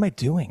music. What am I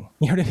doing?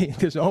 You know what I mean?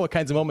 There's all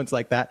kinds of moments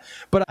like that.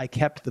 But I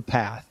kept the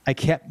path. I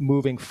kept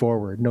moving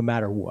forward no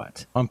matter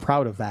what. I'm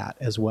proud of that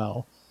as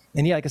well.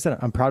 And yeah, like I said,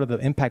 I'm proud of the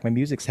impact my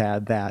music's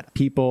had, that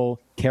people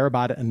care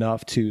about it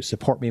enough to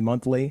support me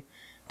monthly,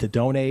 to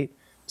donate,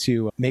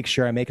 to make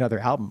sure I make another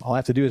album. All I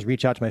have to do is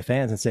reach out to my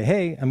fans and say,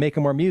 hey, I'm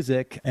making more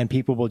music, and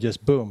people will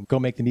just, boom, go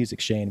make the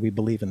music, Shane. We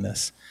believe in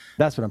this.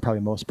 That's what I'm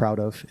probably most proud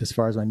of as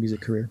far as my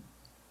music career.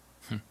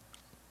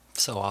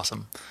 So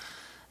awesome.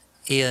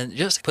 And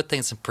just to put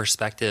things in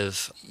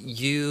perspective,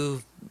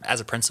 you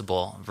as a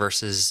principal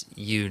versus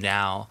you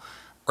now,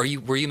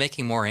 were you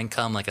making more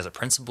income like as a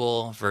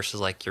principal versus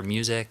like your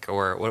music,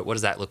 or what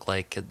does that look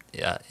like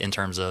in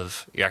terms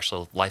of your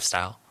actual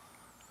lifestyle?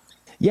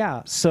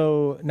 Yeah,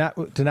 so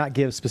to not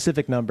give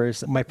specific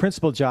numbers, my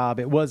principal job,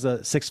 it was a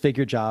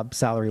 6-figure job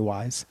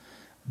salary-wise,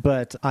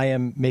 but I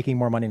am making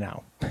more money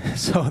now.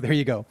 So there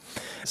you go.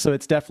 So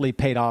it's definitely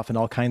paid off in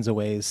all kinds of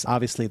ways.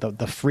 Obviously,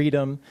 the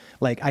freedom,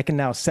 like I can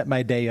now set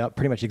my day up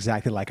pretty much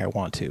exactly like I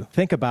want to.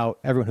 Think about,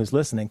 everyone who's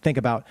listening, think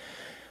about,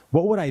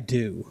 what would I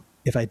do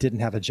if I didn't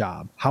have a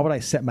job? How would I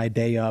set my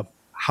day up?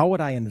 How would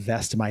I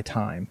invest my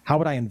time? How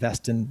would I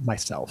invest in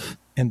myself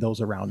and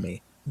those around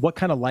me? what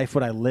kind of life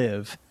would I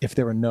live if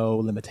there were no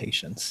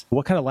limitations?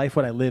 What kind of life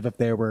would I live if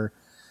there were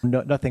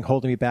nothing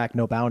holding me back,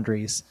 no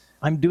boundaries?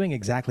 I'm doing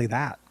exactly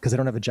that because I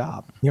don't have a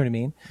job. You know what I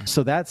mean?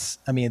 So that's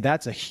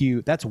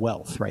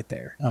wealth right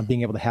there.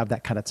 Being able to have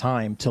that kind of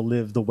time to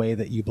live the way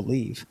that you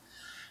believe.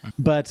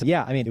 But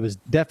yeah, I mean, it was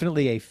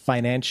definitely a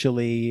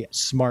financially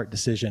smart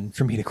decision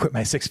for me to quit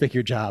my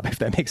 6-figure job, if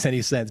that makes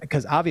any sense.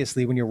 Because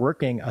obviously when you're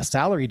working a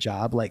salary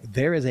job, like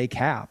there is a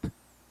cap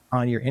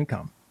on your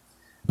income.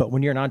 But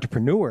when you're an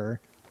entrepreneur,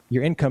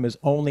 your income is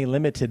only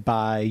limited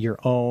by your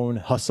own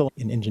hustle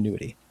and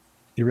ingenuity.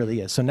 It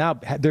really is. So now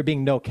there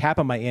being no cap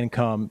on my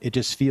income, it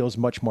just feels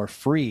much more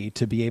free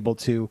to be able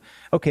to,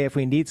 okay, if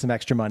we need some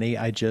extra money,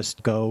 I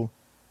just go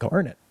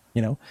earn it,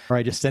 or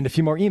I just send a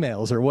few more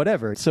emails or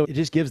whatever. So it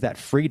just gives that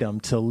freedom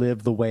to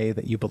live the way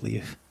that you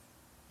believe.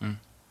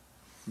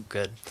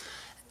 Good.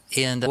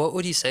 And what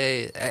would you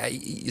say,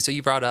 so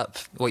you brought up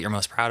what you're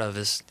most proud of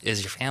is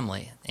your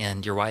family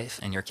and your wife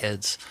and your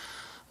kids.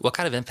 What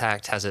kind of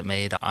impact has it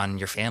made on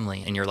your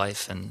family and your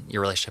life and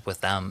your relationship with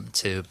them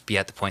to be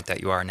at the point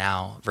that you are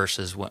now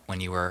versus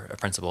when you were a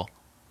principal?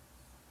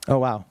 Oh,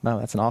 wow. No,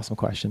 that's an awesome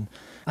question.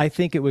 I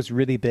think it was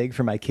really big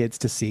for my kids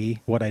to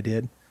see what I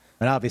did.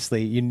 And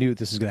obviously you knew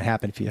this was going to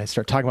happen. If I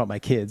start talking about my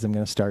kids, I'm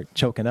going to start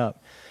choking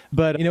up.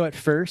 But, at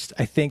first,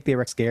 I think they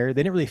were scared.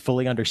 They didn't really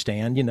fully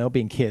understand,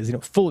 being kids, they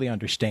don't fully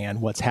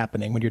understand what's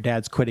happening when your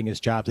dad's quitting his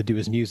job to do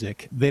his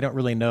music. They don't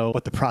really know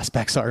what the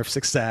prospects are of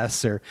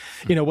success or,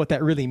 what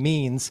that really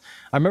means.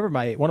 I remember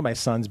one of my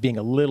sons being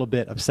a little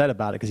bit upset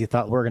about it because he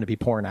thought we're going to be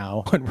poor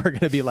now and we're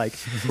going to be like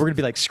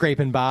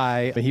scraping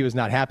by. But he was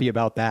not happy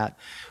about that.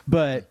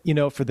 But,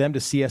 for them to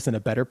see us in a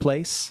better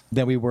place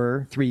than we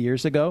were 3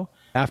 years ago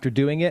after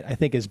doing it, I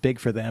think is big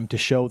for them to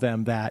show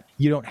them that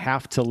you don't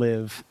have to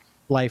live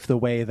life the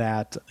way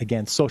that,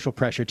 again, social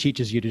pressure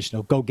teaches you to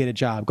just, go get a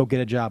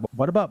job.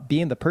 What about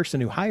being the person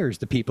who hires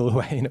the people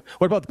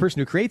what about the person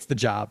who creates the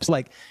jobs?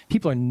 Like,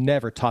 people are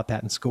never taught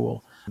that in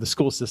school. The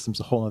school system's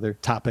a whole other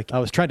topic. I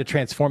was trying to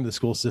transform the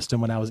school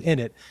system when I was in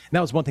it. And that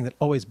was one thing that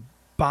always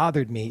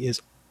bothered me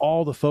is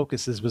all the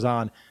focuses was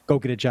on go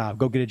get a job,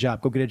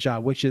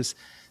 which is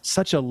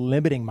such a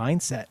limiting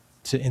mindset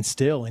to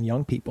instill in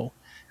young people.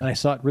 And I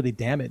saw it really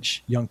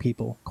damage young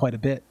people quite a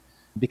bit,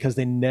 because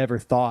they never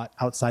thought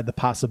outside the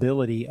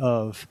possibility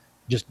of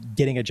just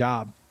getting a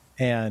job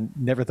and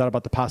never thought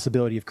about the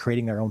possibility of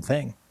creating their own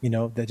thing,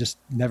 that just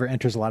never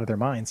enters a lot of their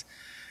minds.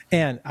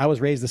 And I was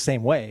raised the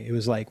same way. It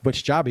was like,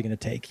 which job are you going to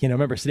take? I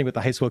remember sitting with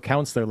the high school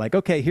counselor, like,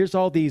 okay, here's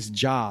all these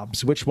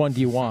jobs. Which one do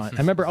you want? I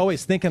remember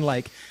always thinking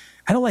like,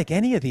 I don't like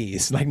any of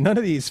these. Like, none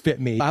of these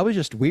fit me. I was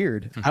just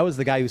weird. I was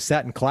the guy who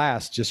sat in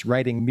class just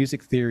writing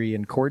music theory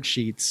and chord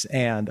sheets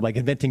and like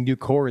inventing new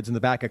chords in the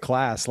back of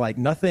class. Like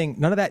none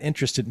of that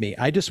interested me.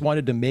 I just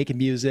wanted to make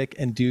music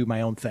and do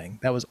my own thing.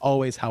 That was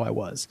always how I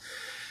was.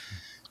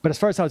 But as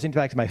far as how it's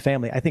impacted my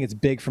family, I think it's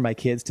big for my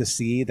kids to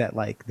see that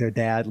like their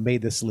dad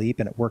made this leap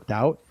and it worked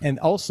out. And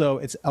also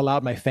it's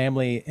allowed my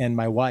family and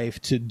my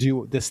wife to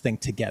do this thing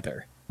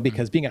together,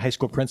 because being a high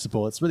school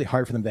principal, it's really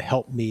hard for them to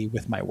help me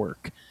with my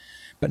work.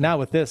 But now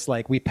with this,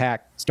 like, we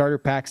pack starter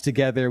packs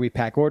together, we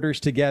pack orders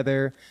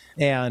together,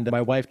 and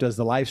my wife does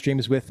the live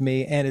streams with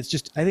me. And it's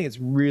just, I think it's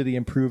really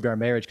improved our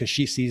marriage because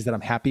she sees that I'm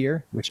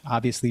happier, which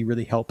obviously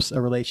really helps a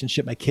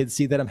relationship. My kids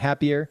see that I'm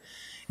happier.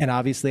 And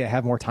obviously I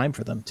have more time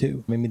for them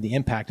too. I mean, the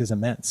impact is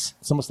immense.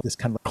 It's almost like this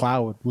kind of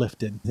cloud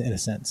lifted in a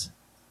sense.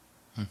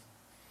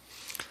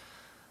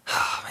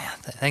 Oh man,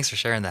 thanks for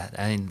sharing that.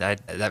 I mean,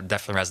 that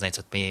definitely resonates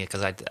with me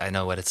because I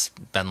know what it's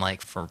been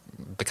like for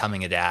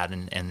becoming a dad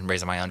and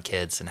raising my own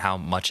kids, and how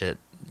much it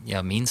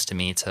means to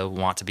me to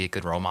want to be a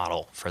good role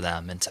model for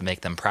them and to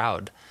make them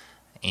proud.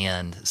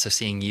 And so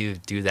seeing you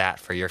do that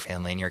for your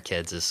family and your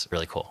kids is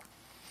really cool.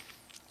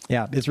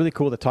 Yeah, it's really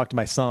cool to talk to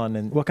my son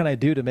and what can I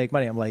do to make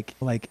money? I'm like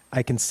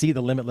I can see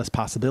the limitless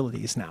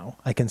possibilities now.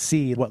 I can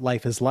see what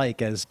life is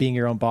like as being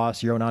your own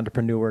boss, your own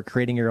entrepreneur,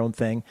 creating your own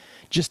thing,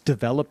 just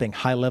developing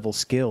high-level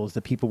skills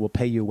that people will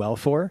pay you well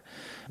for.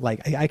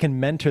 Like I can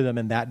mentor them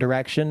in that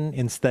direction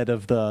instead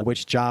of the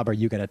which job are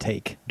you going to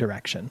take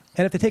direction.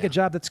 And if they take a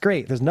job, that's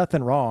great. There's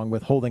nothing wrong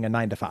with holding a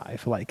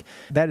 9-to-5. Like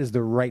that is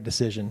the right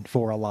decision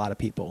for a lot of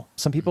people.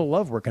 Some people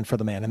love working for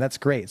the man, and that's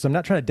great. So I'm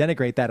not trying to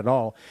denigrate that at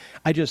all.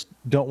 I just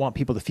don't want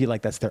people to feel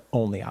like that's their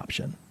only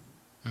option.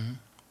 Mm-hmm.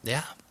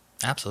 Yeah,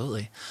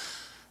 absolutely.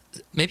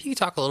 Maybe you could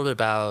talk a little bit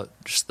about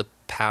just the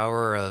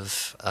power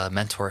of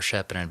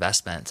mentorship and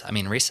investment. I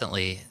mean,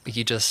 recently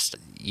you just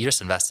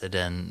invested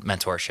in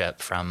mentorship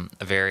from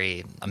a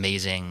very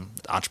amazing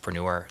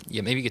entrepreneur.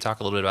 Maybe you could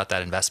talk a little bit about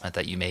that investment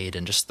that you made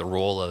and just the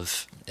role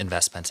of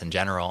investments in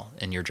general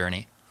in your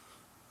journey.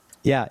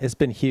 Yeah, it's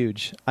been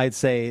huge. I'd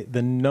say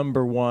the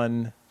number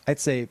one,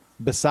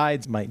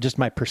 besides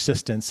my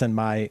persistence and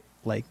my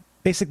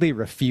basically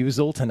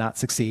refusal to not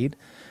succeed.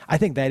 I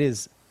think that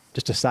is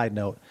just a side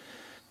note.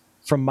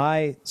 From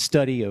my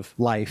study of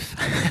life,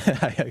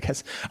 I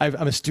guess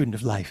I'm a student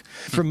of life.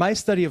 From my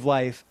study of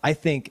life, I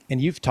think,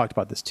 and you've talked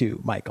about this too,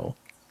 Michael,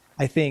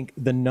 I think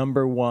the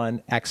number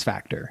one X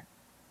factor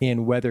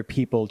in whether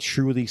people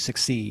truly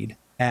succeed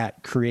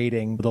at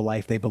creating the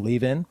life they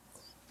believe in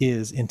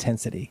is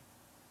intensity.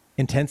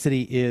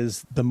 Intensity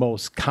is the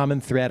most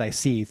common thread I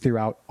see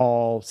throughout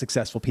all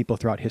successful people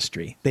throughout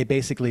history. They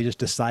basically just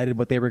decided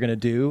what they were going to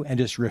do and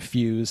just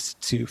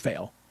refused to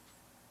fail.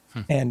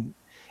 And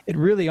it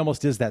really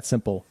almost is that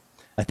simple.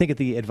 I think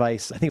the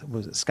advice, I think it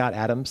was Scott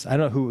Adams. I don't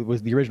know who it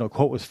was, the original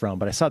quote was from,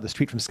 but I saw this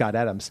tweet from Scott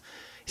Adams.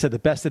 He said, the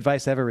best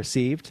advice I ever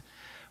received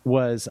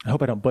was, I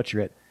hope I don't butcher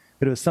it,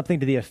 but it was something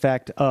to the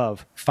effect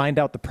of find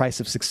out the price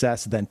of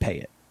success, then pay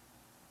it.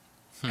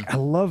 I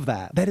love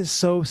that. That is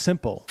so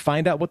simple.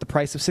 Find out what the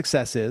price of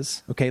success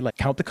is. Okay, like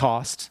count the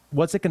cost.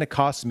 What's it going to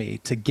cost me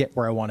to get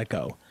where I want to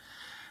go?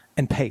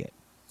 And pay it.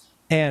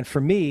 And for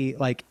me,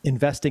 like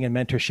investing in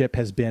mentorship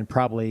has been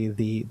probably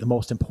the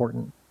most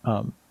important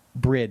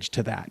bridge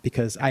to that,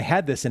 because I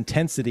had this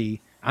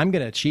intensity. I'm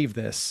going to achieve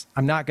this.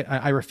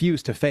 I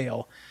refuse to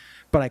fail,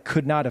 but I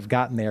could not have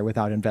gotten there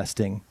without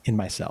investing in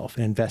myself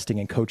and investing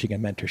in coaching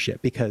and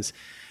mentorship, because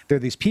there are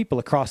these people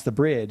across the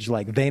bridge,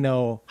 like they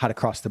know how to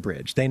cross the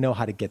bridge. They know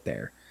how to get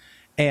there.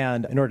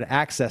 And in order to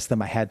access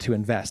them, I had to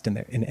invest in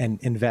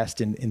invest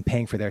in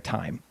paying for their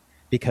time,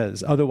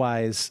 because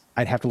otherwise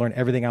I'd have to learn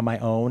everything on my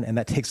own. And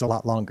that takes a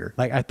lot longer.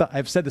 Like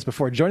I've said this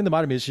before, joining the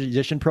Modern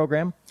Musician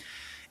program,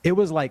 it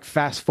was like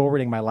fast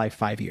forwarding my life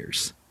 5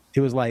 years.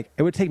 It was like,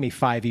 it would take me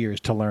 5 years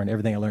to learn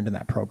everything I learned in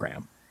that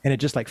program. And it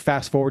just like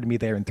fast forwarded me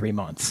there in 3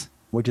 months,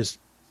 which is,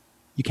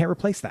 you can't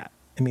replace that.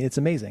 I mean, it's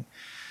amazing.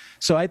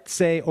 So I'd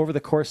say over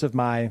the course of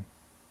my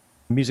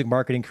music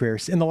marketing career,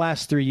 in the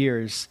last 3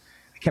 years,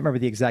 I can't remember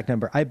the exact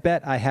number. I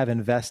bet I have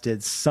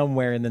invested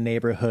somewhere in the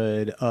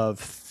neighborhood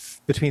of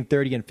between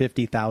 $30,000 and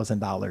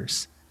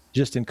 $50,000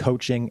 just in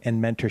coaching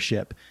and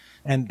mentorship.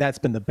 And that's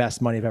been the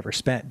best money I've ever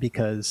spent,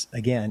 because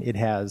again, it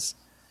has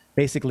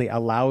basically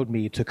allowed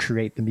me to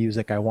create the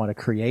music I want to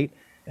create.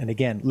 And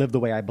again, live the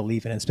way I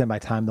believe in and spend my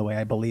time the way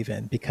I believe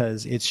in,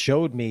 because it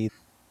showed me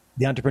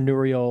the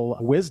entrepreneurial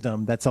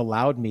wisdom that's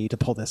allowed me to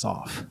pull this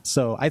off.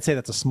 So I'd say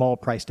that's a small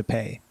price to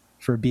pay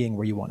for being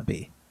where you want to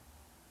be.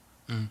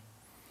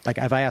 Like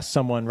if I asked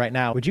someone right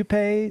now, would you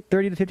pay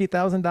 $30,000 to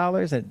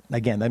 $50,000? And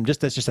again,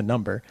 that's just a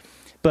number.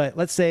 But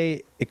let's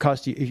say it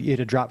cost you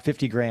to drop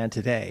 50 grand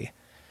today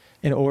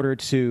in order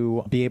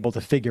to be able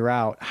to figure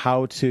out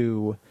how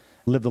to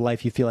live the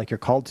life you feel like you're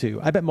called to.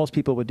 I bet most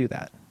people would do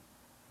that.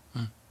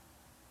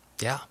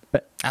 Yeah,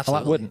 but absolutely.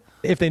 A lot wouldn't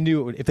if they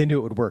knew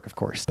it would work, of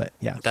course. But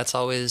yeah, it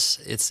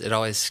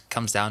always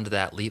comes down to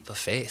that leap of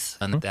faith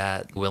and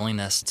that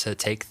willingness to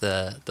take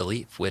the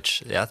leap,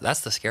 which that's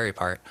the scary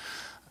part.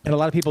 And a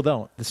lot of people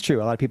don't. It's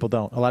true. A lot of people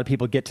don't. A lot of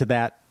people get to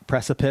that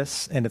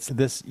precipice, and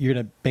you're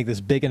going to make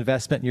this big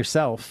investment in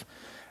yourself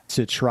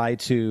to try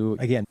to,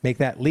 again, make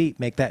that leap,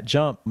 make that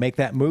jump, make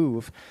that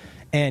move.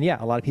 And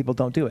yeah, a lot of people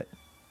don't do it.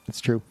 It's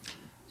true.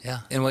 Yeah.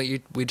 And what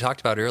we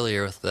talked about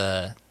earlier with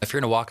if you're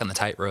going to walk on the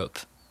tightrope,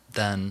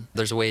 then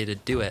there's a way to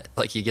do it.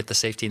 Like you get the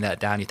safety net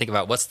down, you think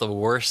about what's the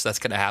worst that's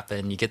going to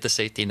happen, you get the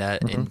safety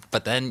net,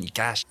 but then,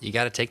 gosh, you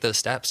got to take those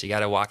steps, you got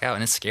to walk out,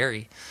 and it's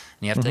scary.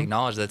 And you have to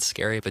acknowledge that it's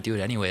scary, but do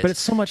it anyways. But it's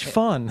so much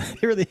fun.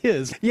 It really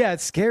is. Yeah,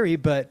 it's scary,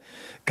 but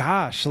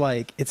gosh,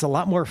 like it's a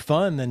lot more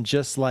fun than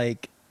just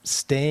like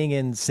staying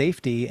in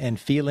safety and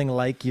feeling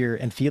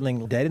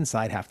dead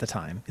inside half the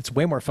time. It's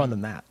way more fun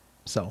than that.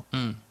 So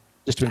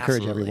just to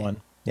encourage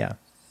everyone. Yeah.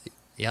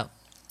 Yep.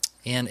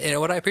 And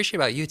what I appreciate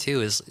about you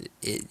too is,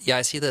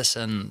 I see this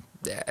in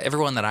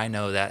everyone that I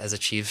know that has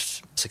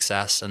achieved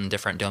success in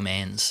different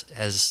domains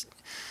has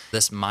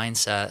this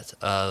mindset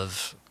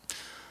of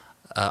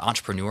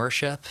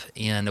entrepreneurship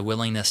and a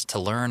willingness to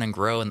learn and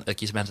grow, and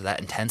like you mentioned, that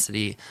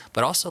intensity.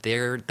 But also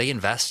they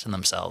invest in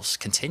themselves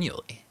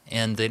continually,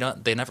 and they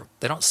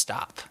don't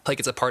stop.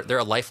 Like they're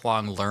a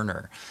lifelong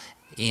learner.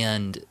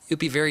 And it would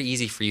be very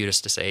easy for you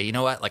just to say, you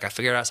know what, like I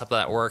figured out something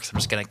that works. I'm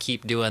just going to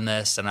keep doing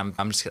this, and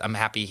I'm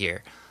happy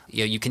here.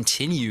 You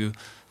continue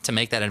to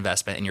make that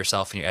investment in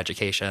yourself and your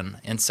education,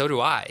 and so do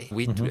I.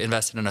 We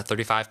invested in a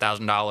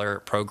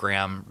 $35,000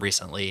 program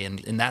recently,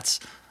 and that's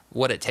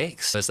what it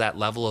takes. Is that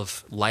level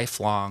of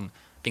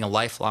being a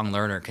lifelong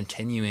learner,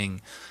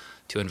 continuing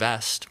to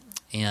invest,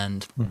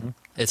 and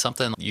it's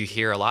something you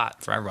hear a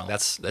lot from everyone.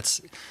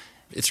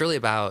 It's really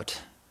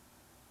about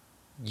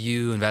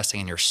you investing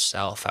in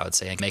yourself, I would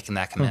say, and making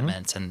that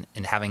commitment and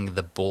having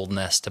the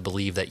boldness to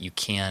believe that you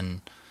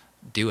can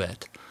do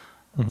it.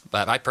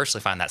 But I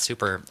personally find that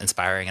super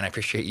inspiring, and I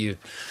appreciate you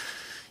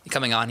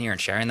coming on here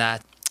and sharing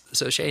that.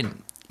 So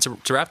Shane, to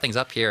wrap things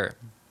up here,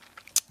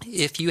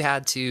 if you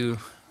had to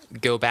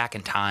go back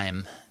in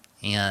time,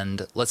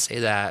 and let's say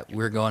that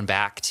we're going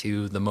back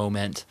to the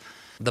moment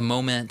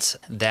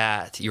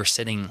that you're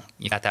sitting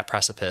at that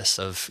precipice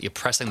of you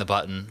pressing the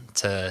button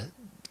to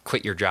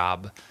quit your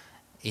job,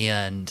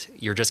 and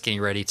you're just getting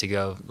ready to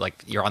go,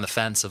 like you're on the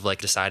fence of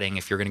like deciding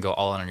if you're going to go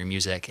all in on your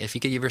music. If you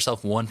could give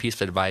yourself one piece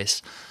of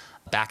advice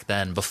back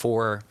then,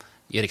 before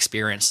you had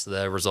experienced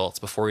the results,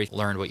 before you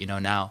learned what you know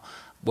now,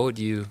 what would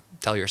you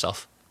tell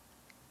yourself?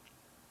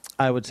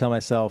 I would tell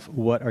myself,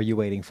 what are you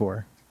waiting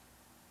for?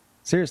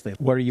 Seriously,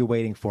 what are you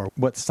waiting for?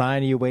 What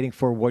sign are you waiting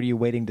for? What are you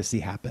waiting to see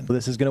happen?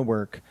 This is going to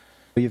work.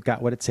 You've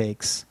got what it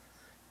takes.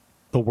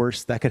 The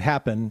worst that could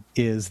happen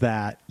is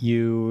that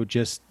you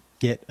just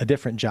get a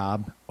different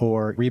job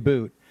or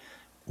reboot.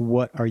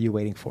 What are you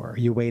waiting for? Are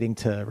you waiting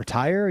to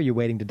retire? Are you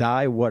waiting to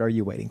die? What are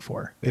you waiting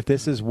for? If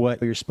this is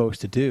what you're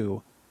supposed to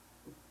do,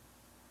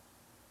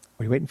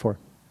 what are you waiting for?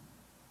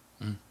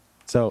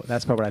 So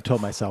that's probably what I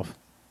told myself.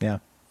 Yeah.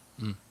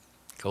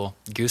 Cool.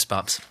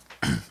 Goosebumps.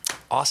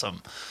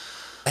 Awesome.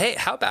 Hey,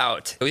 how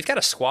about we've got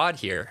a squad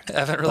here? I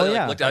haven't really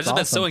looked. I've just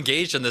been so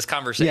engaged in this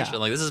conversation. Yeah.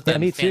 Like, this has been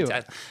me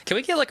fantastic. too. Can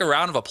we get like a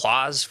round of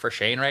applause for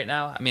Shane right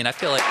now? I mean, I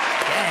feel like,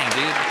 dang,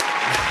 dude,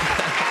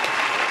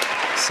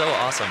 so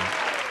awesome.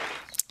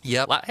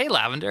 Yep. Hey,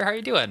 Lavender, how are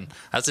you doing?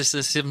 I was just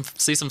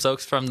see some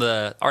folks from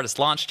the Artist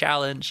Launch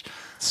Challenge.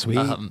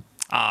 Sweet.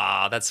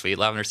 That's sweet.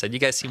 Lavender said, "You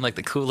guys seem like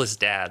the coolest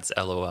dads."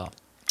 LOL.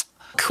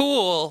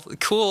 Cool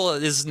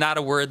is not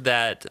a word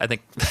that I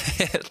think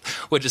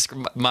would just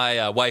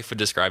my wife would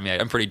describe me.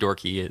 I'm pretty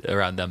dorky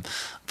around them,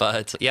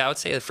 but yeah, I would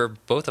say that for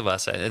both of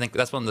us, I think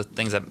that's one of the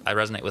things that I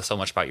resonate with so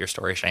much about your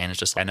story, Shane. Is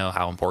just I know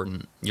how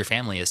important your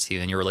family is to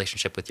you and your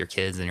relationship with your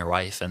kids and your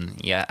wife.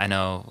 And yeah, I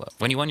know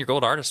when you won your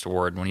Gold Artist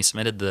Award, when you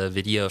submitted the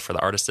video for the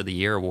Artist of the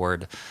Year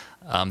award,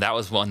 that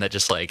was one that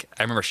just like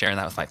I remember sharing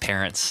that with my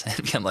parents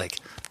and being like,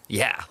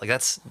 yeah, like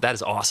that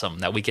is awesome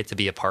that we get to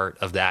be a part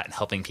of that and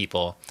helping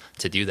people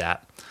to do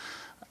that.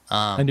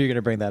 I knew you were going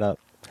to bring that up,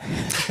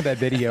 that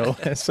video.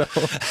 So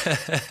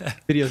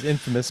video's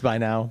infamous by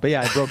now. But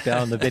yeah, I broke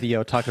down the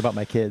video talking about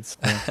my kids.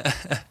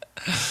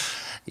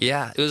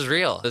 Yeah, it was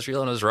real. It was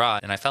real and it was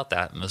raw. And I felt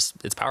that.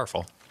 It's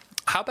powerful.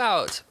 How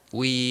about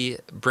we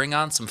bring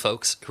on some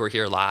folks who are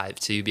here live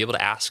to be able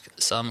to ask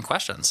some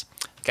questions?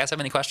 If you guys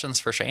have any questions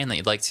for Shane that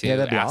you'd like to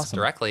ask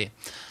directly,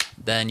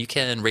 then you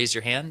can raise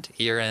your hand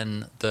here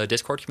in the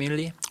Discord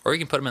community, or you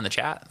can put them in the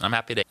chat. I'm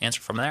happy to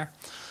answer from there.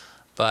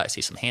 But I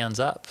see some hands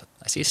up.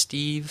 I see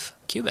Steve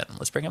Cuban.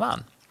 Let's bring him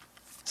on.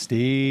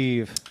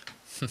 Steve.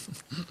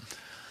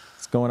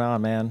 What's going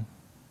on, man?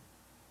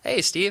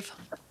 Hey, Steve.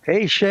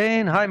 Hey,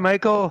 Shane. Hi,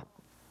 Michael.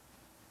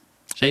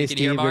 Shane, hey, can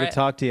you hear him Steve. all Good right? to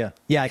talk to you.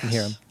 Yeah, I can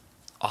hear him.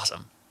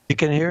 Awesome. You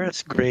can hear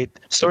us? Great.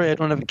 Sorry I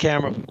don't have a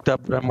camera hooked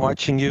up, but I'm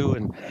watching you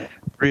and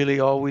really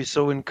always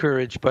so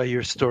encouraged by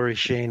your story,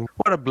 Shane.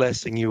 What a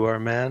blessing you are,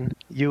 man.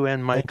 You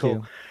and Michael.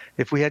 Thank you.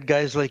 If we had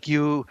guys like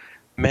you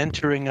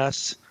mentoring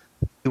us,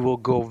 we will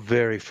go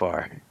very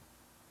far.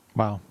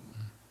 Wow.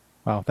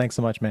 Thanks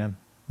so much, man.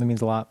 That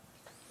means a lot.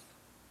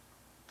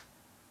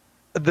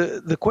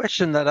 The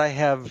question that I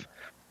have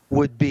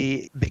would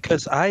be,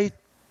 because I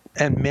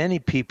and many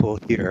people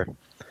here,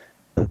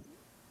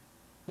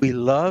 we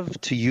love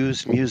to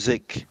use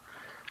music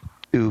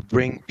to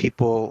bring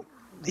people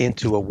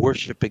into a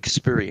worship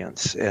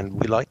experience, and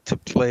we like to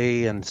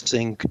play and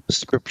sing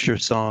scripture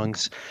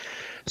songs.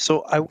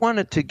 So I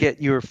wanted to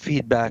get your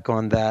feedback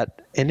on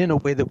that, and in a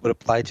way that would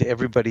apply to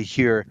everybody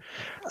here,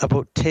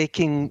 about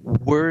taking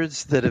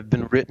words that have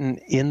been written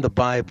in the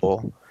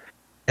Bible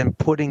and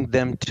putting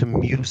them to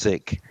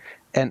music,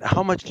 and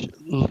how much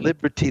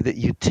liberty that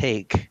you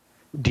take.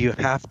 Do you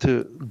have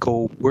to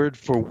go word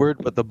for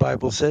word what the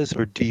Bible says,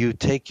 or do you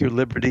take your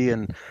liberty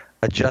and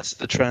adjust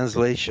the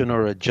translation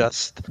or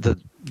adjust the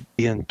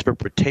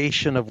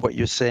interpretation of what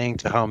you're saying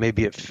to how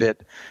maybe it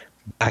fit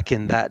back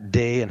in that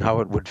day and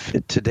how it would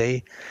fit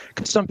today?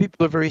 Because some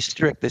people are very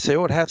strict. They say,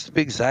 oh, it has to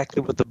be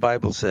exactly what the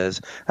Bible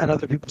says. And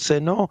other people say,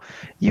 no,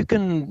 you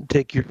can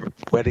take your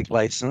poetic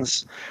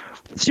license.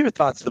 What's your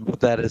thoughts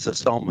about that as a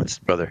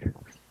psalmist, brother?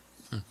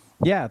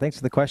 Yeah, thanks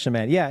for the question,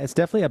 man. Yeah, it's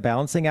definitely a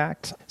balancing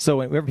act. So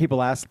whenever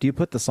people ask, do you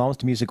put the Psalms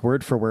to music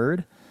word for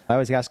word? I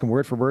always ask them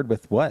word for word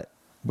with what?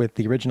 With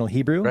the original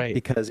Hebrew? Right.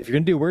 Because if you're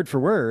going to do word for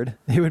word,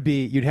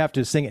 you'd have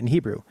to sing it in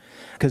Hebrew.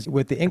 Because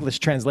what the English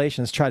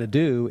translations try to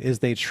do is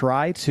they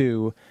try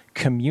to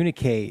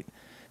communicate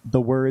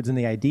the words and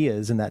the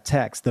ideas in that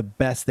text the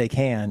best they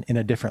can in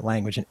a different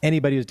language. And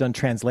anybody who's done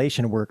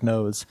translation work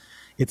knows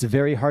it's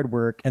very hard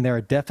work, and there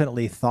are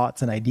definitely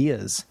thoughts and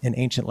ideas in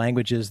ancient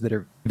languages that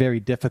are very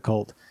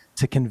difficult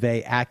to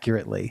convey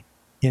accurately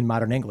in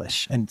modern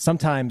English. And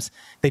sometimes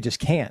they just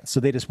can't. So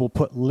they just will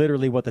put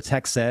literally what the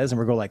text says, and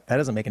we'll go like, that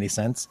doesn't make any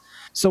sense.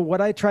 So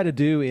what I try to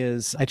do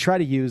is I try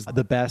to use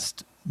the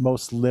best,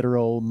 most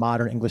literal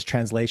modern English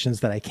translations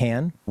that I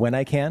can, when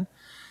I can.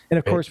 And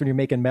of course, when you're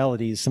making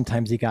melodies,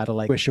 sometimes you got to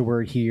like push a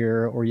word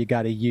here, or you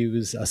got to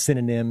use a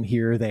synonym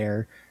here or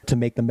there to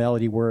make the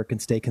melody work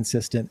and stay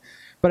consistent.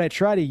 But I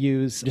try to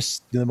use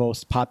just the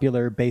most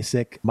popular,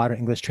 basic modern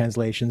English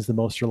translations, the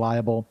most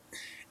reliable.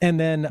 And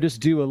then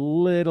just do a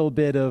little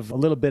bit of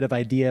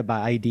idea by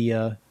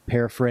idea,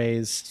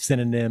 paraphrase,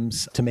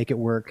 synonyms to make it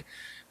work.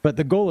 But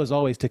the goal is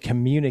always to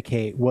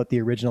communicate what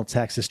the original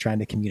text is trying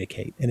to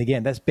communicate. And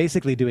again, that's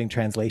basically doing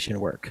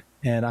translation work.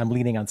 And I'm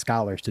leaning on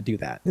scholars to do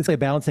that. It's a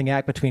balancing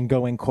act between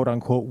going quote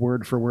unquote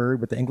word for word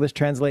with the English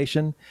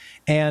translation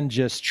and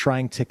just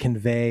trying to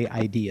convey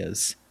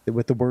ideas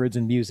with the words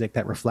and music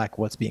that reflect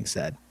what's being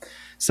said.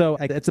 So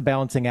it's a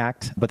balancing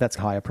act, but that's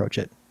how I approach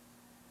it.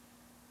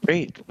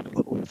 Great.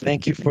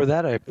 Thank you for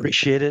that. I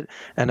appreciate it.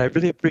 And I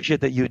really appreciate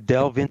that you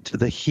delve into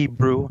the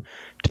Hebrew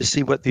to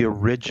see what the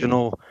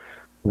original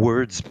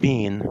words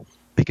mean,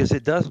 because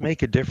it does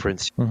make a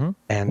difference.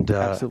 And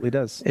Absolutely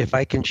does. if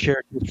I can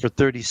share for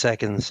 30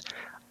 seconds,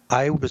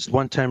 I was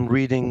one time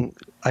reading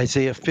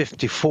Isaiah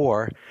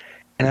 54,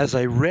 and as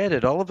I read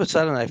it, all of a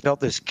sudden I felt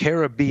this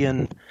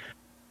Caribbean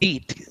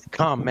beat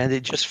come, and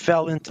it just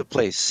fell into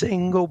place.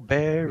 Single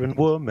barren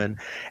woman.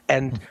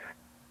 And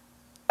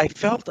I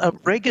felt a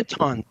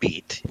reggaeton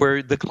beat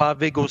where the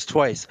clave goes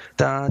twice.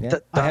 Da, Yeah. da,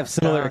 I da, have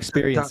similar da, da,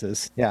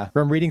 experiences. Yeah.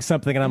 Where I'm reading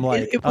something and I'm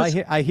like, It was,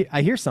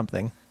 I hear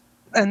something.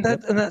 and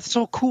Yep. that's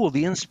so cool,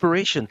 the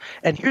inspiration.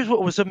 And here's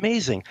what was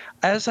amazing.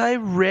 As I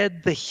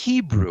read the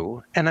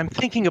Hebrew, and I'm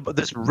thinking about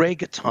this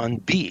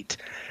reggaeton beat,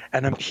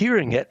 and I'm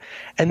hearing it,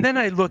 and then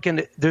I look,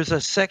 and there's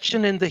a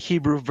section in the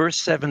Hebrew, verse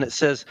 7, that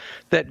says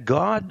that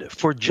God,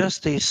 for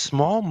just a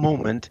small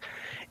moment,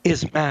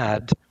 is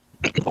mad,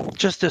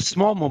 just a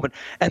small moment.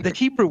 And the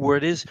Hebrew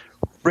word is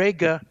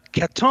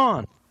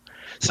reggaeton.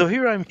 So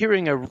here I'm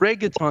hearing a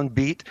reggaeton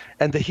beat,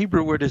 and the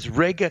Hebrew word is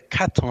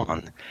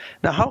reggaeton.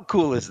 Now, how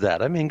cool is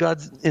that? I mean,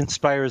 God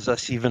inspires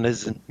us even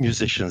as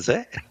musicians,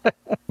 eh?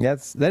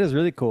 That is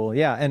really cool.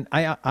 Yeah, and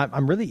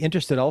I'm really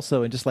interested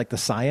also in just like the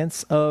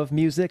science of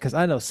music, because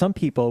I know some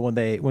people when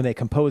they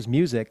compose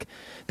music,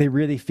 they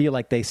really feel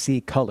like they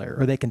see color,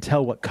 or they can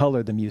tell what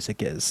color the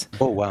music is.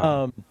 Oh,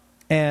 wow.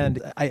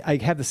 And I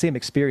have the same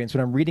experience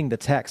when I'm reading the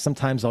text.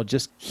 Sometimes I'll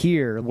just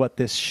hear what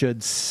this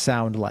should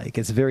sound like.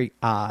 It's very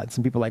odd.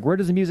 Some people are like, where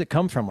does the music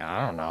come from?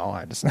 I don't know.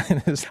 I just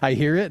I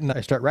hear it and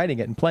I start writing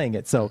it and playing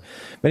it. So,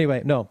 but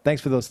anyway, no,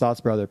 thanks for those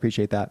thoughts, brother.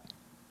 Appreciate that.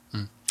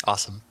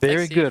 Awesome.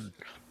 Very Thanks, good.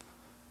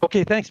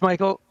 Okay, thanks,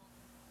 Michael.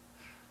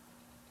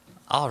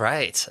 All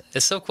right.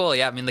 It's so cool.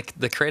 Yeah, I mean,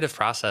 the creative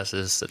process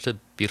is such a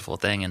beautiful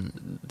thing,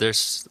 and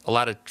there's a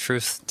lot of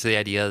truth to the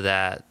idea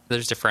that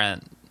there's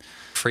different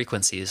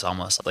frequencies,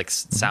 almost like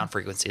sound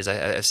frequencies.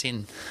 I've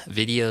seen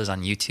videos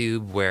on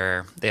YouTube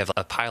where they have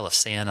a pile of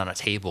sand on a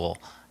table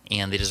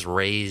and they just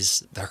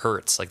raise the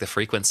hertz, like the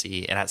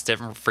frequency, and at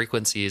different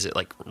frequencies it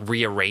like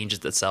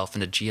rearranges itself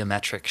into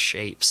geometric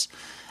shapes,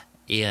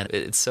 and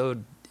it's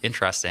so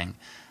interesting.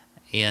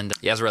 And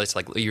yeah, as it relates to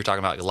like you were talking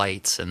about, like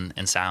lights and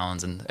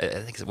sounds, and I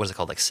think what is it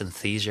called, like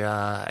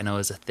synesthesia, I know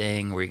is a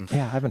thing where you can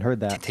Yeah, I haven't heard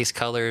that. taste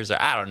colors, or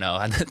I don't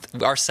know.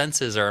 Our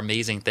senses are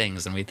amazing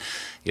things, and we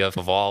have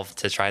evolved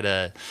to try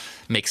to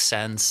make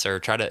sense,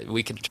 or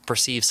we can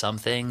perceive some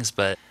things,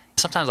 but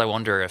sometimes I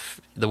wonder if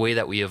the way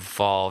that we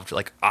evolved,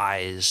 like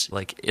eyes,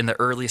 like in the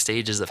early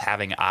stages of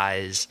having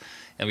eyes,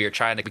 and we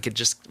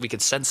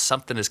could sense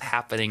something is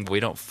happening, but we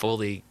don't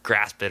fully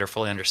grasp it or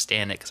fully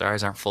understand it because our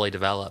eyes aren't fully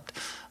developed.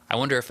 I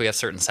wonder if we have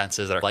certain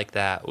senses that are like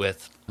that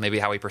with maybe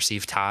how we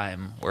perceive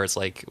time, where it's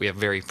like we have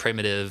very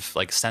primitive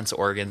like sense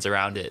organs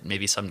around it.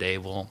 Maybe someday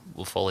we'll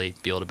fully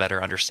be able to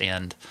better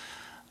understand.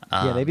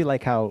 Yeah, maybe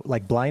like how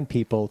like blind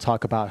people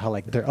talk about how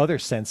like their other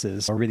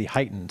senses are really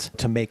heightened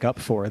to make up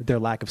for their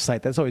lack of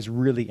sight. That's always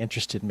really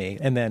interested me.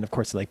 And then of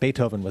course like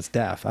Beethoven was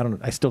deaf.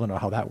 I still don't know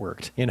how that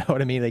worked. You know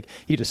what I mean? Like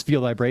you just feel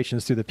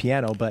vibrations through the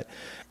piano. But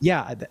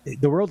yeah,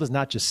 the world is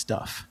not just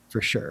stuff, for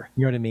sure.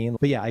 You know what I mean?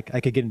 But yeah, I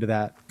could get into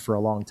that for a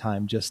long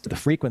time. Just the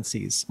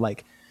frequencies.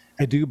 Like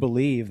I do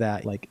believe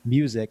that like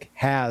music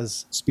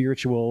has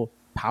spiritual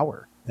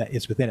power that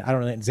is within it. I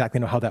don't exactly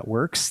know how that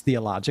works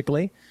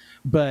theologically.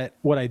 But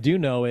what I do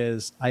know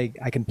is I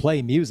can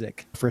play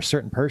music for a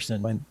certain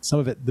person, and some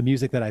of it, the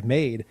music that I've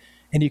made,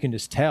 and you can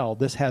just tell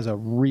this has a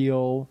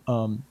real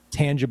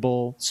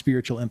tangible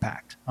spiritual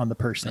impact on the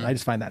person. I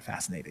just find that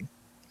fascinating.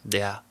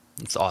 Yeah,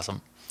 it's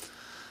awesome.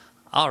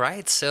 All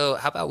right, so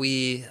how about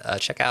we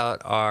check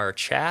out our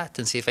chat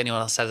and see if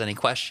anyone else has any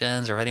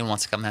questions, or if anyone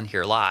wants to come in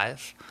here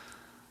live.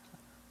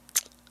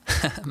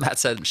 Matt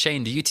said,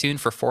 Shane, do you tune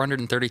for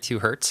 432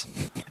 hertz?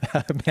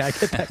 Man, I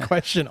get that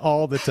question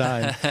all the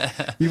time.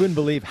 You wouldn't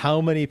believe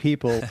how many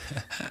people,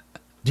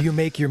 do you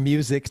make your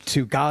music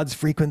to God's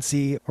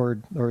frequency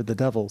or the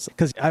devil's?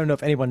 Because I don't know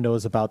if anyone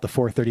knows about the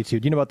 432.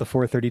 Do you know about the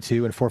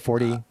 432 and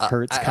 440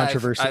 hertz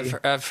controversy?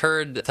 I've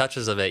heard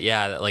touches of it,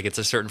 yeah. Like it's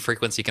a certain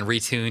frequency you can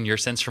retune your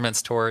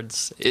instruments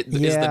towards.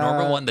 Is the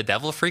normal one the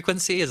devil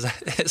frequency? Is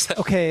that...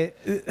 Okay,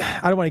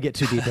 I don't want to get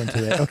too deep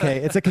into it. Okay,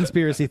 it's a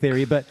conspiracy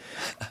theory, but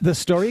the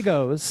story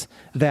goes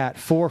that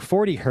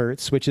 440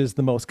 hertz, which is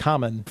the most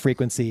common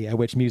frequency at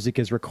which music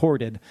is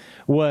recorded,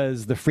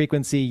 was the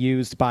frequency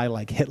used by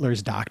like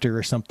Hitler's doctor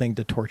or something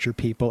to torture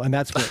people, and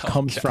that's where it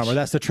comes from, or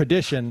that's the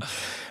tradition. Wow.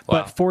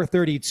 But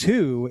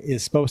 432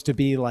 is supposed to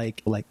be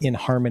like in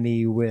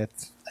harmony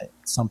with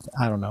something,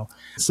 I don't know.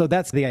 So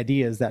that's the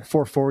idea, is that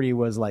 440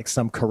 was like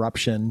some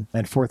corruption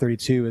and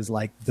 432 is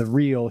like the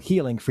real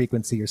healing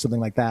frequency or something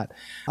like that.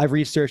 I've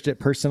researched it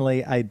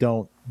personally. I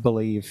don't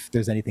believe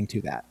there's anything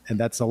to that. And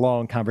that's a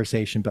long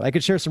conversation, but I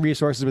could share some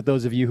resources with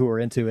those of you who are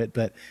into it,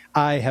 but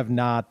I have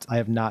not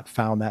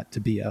found that to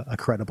be a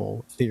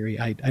credible theory.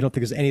 I don't think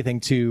there's anything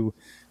to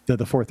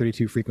the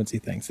 432 frequency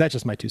thing. So that's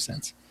just my 2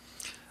 cents.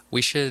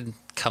 We should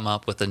come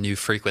up with a new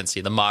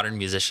frequency, the modern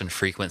musician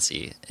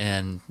frequency.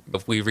 And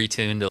if we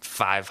retune to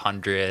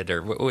 500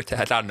 or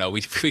I don't know,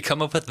 we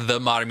come up with the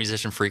modern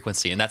musician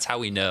frequency. And that's how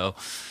we know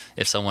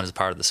if someone is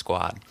part of the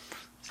squad.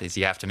 So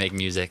you have to make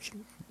music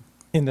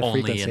In the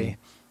only frequency. in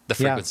the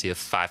frequency of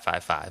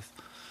 555.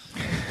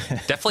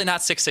 Definitely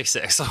not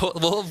 666. So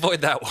we'll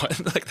avoid that one.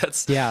 Like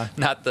that's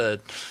not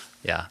the,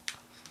 yeah.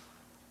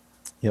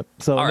 Yep.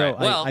 So All no, right,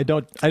 well, I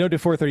don't do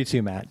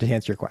 432, Matt, to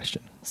answer your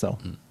question. So.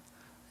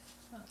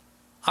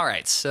 All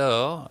right,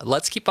 so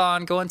let's keep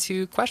on going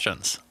to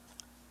questions.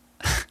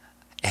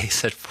 A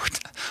said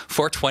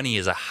 420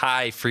 is a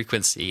high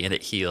frequency and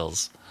it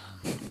heals.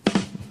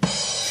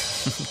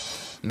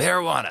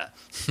 Marijuana.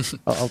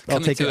 I'll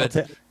take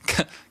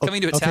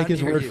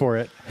his word for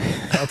it.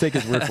 I'll take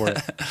his word for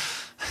it.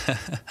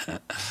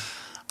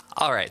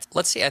 All right,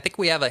 let's see. I think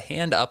we have a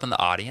hand up in the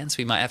audience.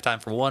 We might have time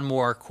for one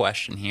more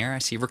question here. I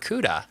see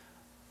Rakuda.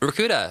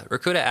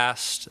 Rakuda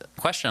asked,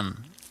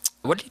 question,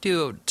 what did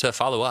you do to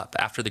follow up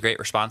after the great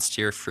response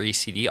to your free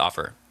CD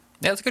offer?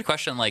 Yeah, that's a good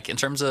question. Like in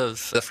terms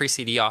of the free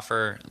CD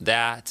offer,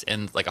 that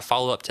and like a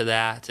follow-up to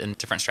that and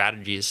different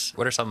strategies,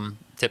 what are some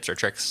tips or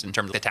tricks in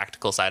terms of the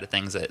tactical side of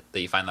things that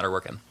you find that are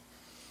working?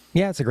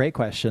 Yeah, it's a great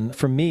question.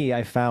 For me,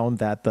 I found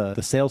that the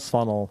sales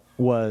funnel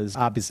was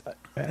an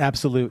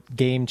absolute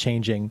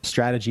game-changing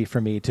strategy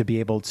for me to be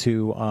able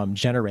to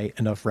generate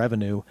enough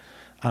revenue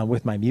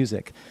with my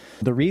music.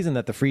 The reason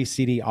that the free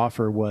CD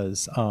offer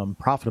was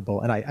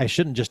profitable, and I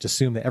shouldn't just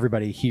assume that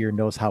everybody here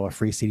knows how a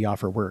free CD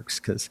offer works,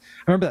 because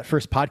I remember that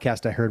first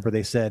podcast I heard where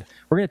they said,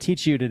 we're going to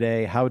teach you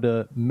today how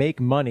to make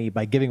money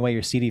by giving away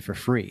your CD for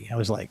free. I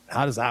was like,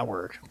 how does that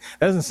work?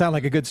 That doesn't sound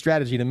like a good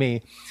strategy to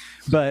me.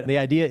 But the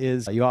idea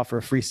is you offer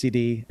a free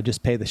CD,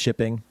 just pay the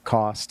shipping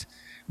cost.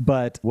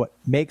 But what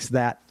makes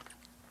that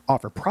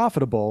offer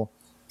profitable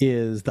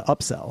is the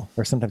upsell,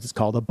 or sometimes it's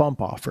called a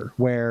bump offer,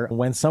 where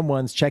when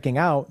someone's checking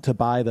out to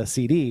buy the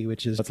CD,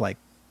 which is it's like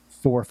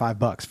 $4 or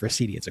 $5 for a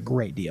CD, it's a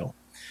great deal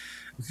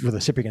for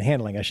the shipping and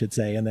handling, I should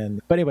say. And then,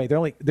 but anyway,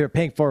 they're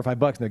paying $4 or $5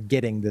 and they're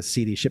getting this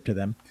CD shipped to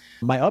them.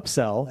 My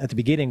upsell at the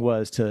beginning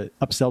was to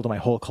upsell to my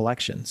whole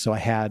collection. So I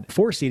had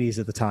 4 CDs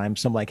at the time.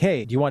 So I'm like,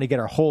 hey, do you want to get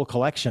our whole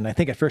collection? I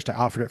think at first I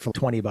offered it for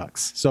 $20.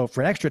 So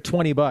for an extra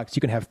 $20, you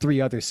can have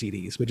 3 other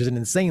CDs, which is an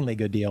insanely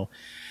good deal.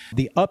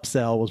 The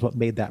upsell was what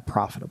made that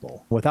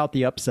profitable. Without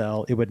the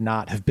upsell, it would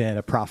not have been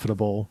a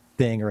profitable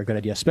thing or a good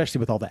idea, especially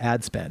with all the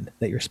ad spend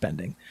that you're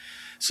spending.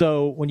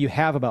 So when you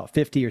have about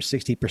 50 or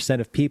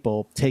 60% of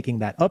people taking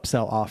that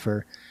upsell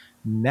offer,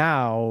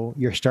 now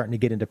you're starting to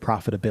get into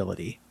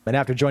profitability. And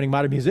after joining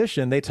Modern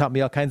Musician, they taught me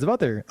all kinds of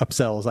other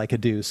upsells I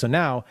could do. So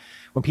now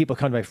when people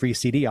come to my free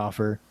CD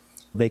offer,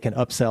 they can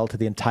upsell to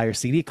the entire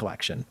CD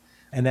collection.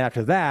 And then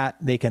after that,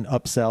 they can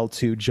upsell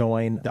to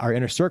join our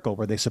inner circle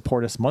where they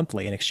support us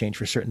monthly in exchange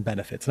for certain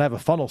benefits. And I have a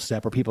funnel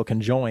step where people can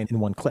join in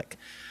one click.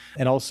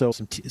 And also,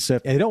 so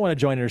if they don't want to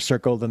join inner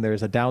circle, then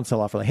there's a downsell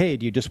offer like, hey,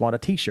 do you just want a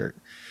t-shirt?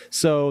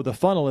 So the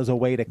funnel is a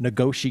way to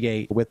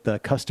negotiate with the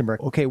customer.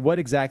 Okay, what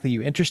exactly are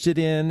you interested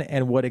in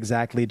and what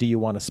exactly do you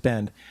want to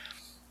spend?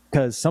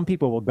 Because some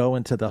people will go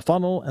into the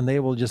funnel and they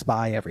will just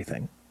buy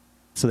everything.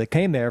 So they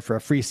came there for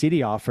a free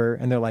CD offer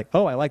and they're like,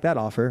 oh, I like that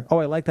offer. Oh,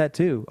 I like that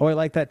too. Oh, I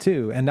like that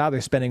too. And now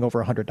they're spending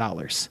over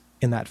 $100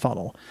 in that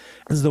funnel.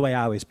 This is the way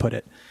I always put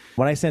it.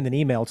 When I send an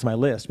email to my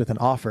list with an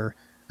offer,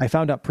 I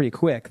found out pretty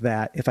quick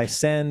that if I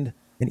send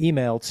an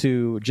email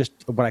to just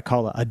what I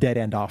call a dead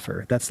end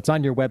offer, it's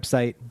on your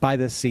website, buy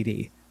this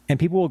CD, and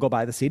people will go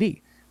buy the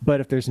CD. But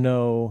if there's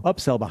no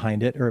upsell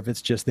behind it, or if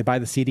it's just they buy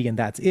the CD and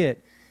that's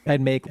it,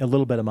 I'd make a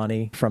little bit of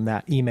money from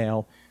that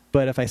email.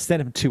 But if I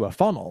send them to a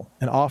funnel,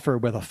 an offer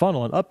with a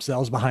funnel and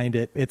upsells behind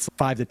it, it's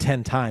 5 to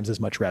 10 times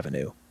as much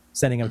revenue,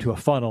 sending them to a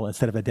funnel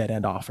instead of a dead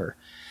end offer.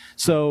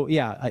 So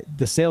yeah,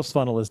 the sales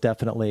funnel is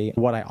definitely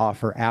what I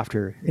offer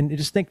after. And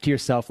just think to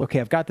yourself, okay,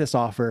 I've got this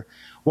offer.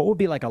 What would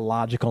be like a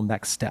logical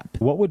next step?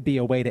 What would be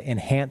a way to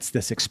enhance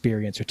this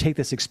experience or take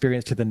this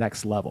experience to the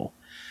next level?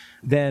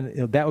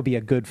 Then that would be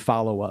a good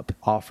follow-up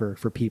offer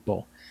for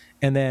people.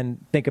 And then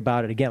think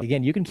about it again.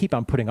 Again, you can keep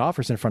on putting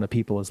offers in front of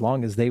people as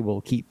long as they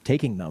will keep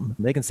taking them.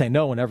 They can say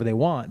no whenever they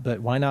want, but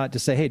why not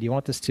just say, hey, do you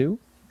want this too?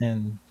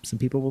 And some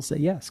people will say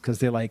yes, because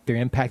they're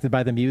impacted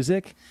by the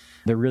music.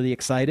 They're really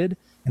excited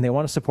and they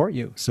want to support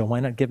you. So why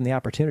not give them the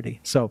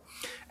opportunity? So,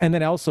 and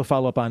then I also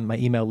follow up on my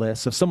email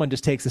list. So if someone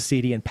just takes a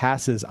CD and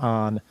passes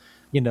on,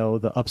 the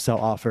upsell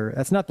offer,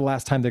 that's not the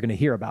last time they're going to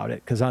hear about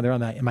it, because they're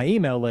on my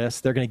email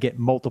list, they're going to get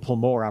multiple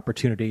more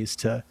opportunities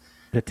to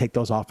take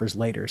those offers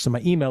later. So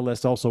my email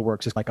list also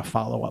works as like a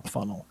follow-up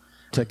funnel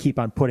to keep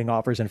on putting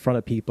offers in front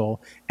of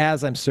people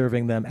as I'm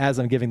serving them, as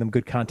I'm giving them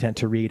good content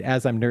to read,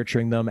 as I'm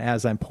nurturing them,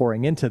 as I'm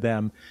pouring into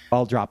them.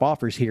 I'll drop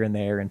offers here and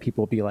there and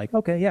people will be like,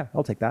 okay, yeah,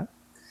 I'll take that.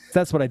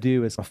 That's what I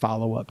do as a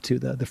follow-up to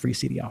the free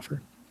CD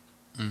offer.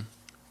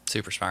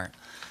 Super smart.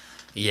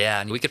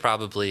 Yeah, and we could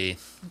probably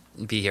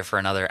be here for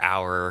another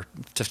hour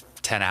to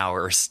 10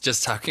 hours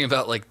just talking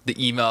about like the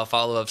email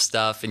follow-up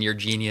stuff and your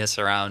genius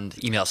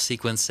around email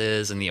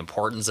sequences and the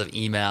importance of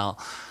email.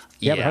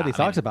 Yeah, but nobody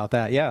talks about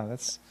that. Yeah,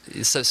 that's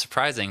it's so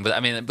surprising.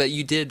 But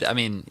you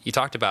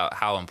talked about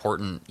how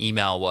important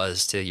email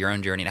was to your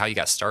own journey and how you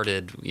got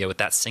started, with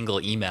that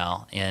single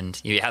email. And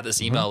you had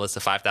this email list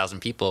of 5,000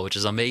 people, which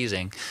is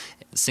amazing.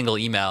 Single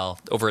email,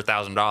 over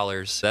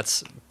 $1,000.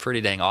 That's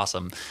pretty dang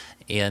awesome.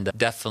 And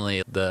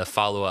definitely the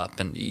follow-up,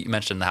 and you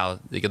mentioned how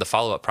the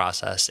follow-up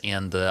process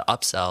and the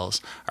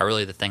upsells are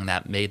really the thing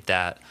that made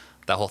that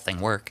whole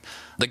thing work.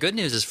 The good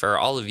news is for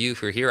all of you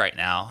who are here right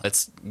now,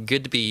 it's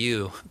good to be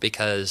you,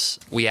 because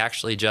we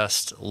actually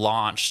just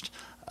launched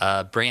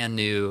a brand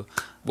new,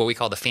 what we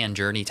call the fan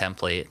journey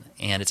template,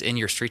 and it's in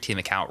your Street Team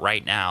account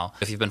right now.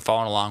 If you've been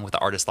following along with the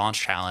Artist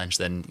Launch Challenge,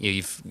 then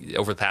you've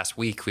over the past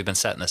week, we've been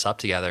setting this up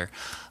together.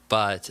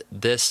 But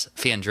this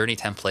fan journey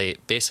template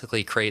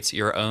basically creates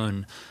your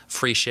own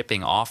free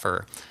shipping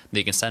offer that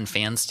you can send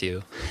fans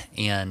to,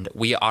 and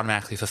we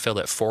automatically fulfill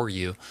it for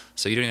you.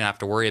 So you don't even have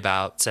to worry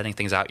about sending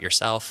things out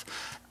yourself.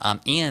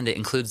 And it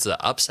includes the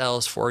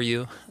upsells for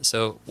you.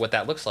 So what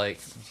that looks like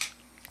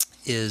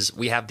is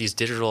we have these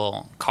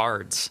digital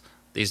cards,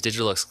 these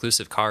digital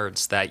exclusive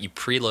cards that you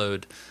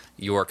preload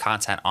your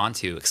content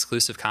onto,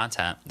 exclusive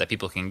content that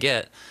people can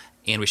get,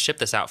 and we ship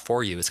this out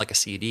for you. It's like a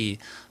CD,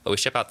 but we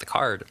ship out the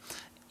card.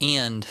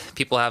 And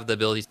people have the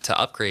ability to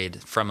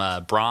upgrade from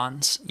a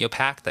bronze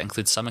pack that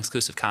includes some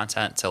exclusive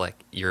content to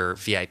like your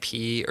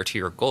VIP or to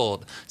your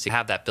gold. So you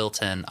have that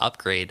built-in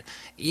upgrade.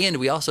 And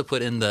we also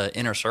put in the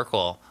inner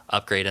circle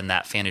upgrade in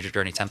that fan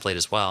journey template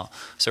as well.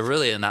 So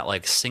really in that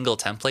like single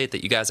template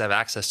that you guys have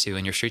access to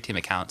in your Street Team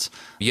accounts,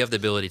 you have the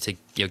ability to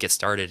get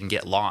started and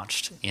get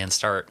launched and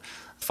start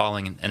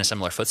following in a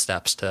similar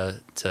footsteps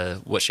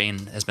to what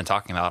Shane has been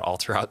talking about all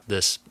throughout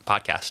this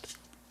podcast.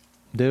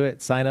 Do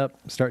it. Sign up.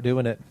 Start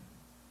doing it.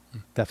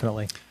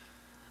 Definitely.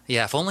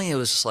 Yeah, if only it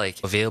was just like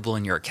available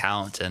in your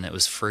account and it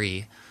was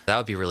free. That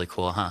would be really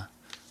cool, huh?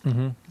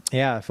 Mm-hmm.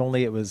 Yeah, if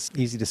only it was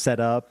easy to set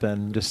up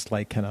and just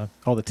like kind of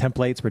all the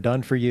templates were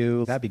done for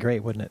you. That'd be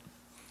great, wouldn't it?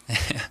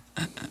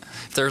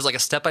 If there was like a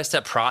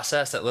step-by-step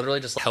process that literally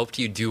just helped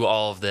you do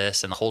all of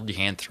this and hold your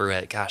hand through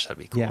it, gosh, that'd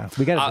be cool. Yeah,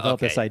 we got to develop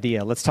this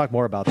idea. Let's talk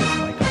more about this,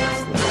 Michael.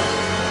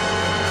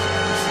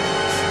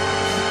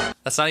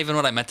 That's not even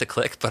what I meant to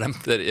click, but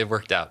it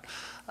worked out.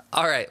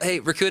 All right. Hey,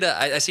 Rakuda,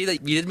 I see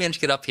that you did manage to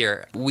get up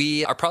here.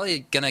 We are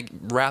probably going to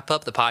wrap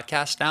up the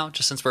podcast now,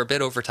 just since we're a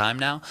bit over time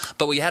now.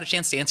 But we had a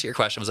chance to answer your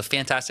question. It was a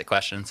fantastic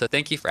question. So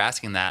thank you for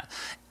asking that.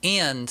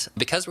 And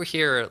because we're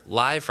here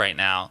live right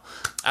now,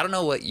 I don't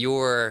know what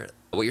your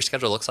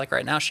schedule looks like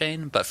right now,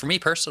 Shane. But for me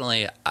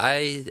personally,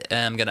 I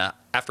am going to,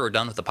 after we're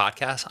done with the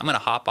podcast, I'm going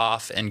to hop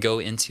off and go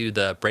into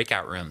the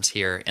breakout rooms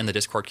here in the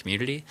Discord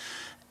community.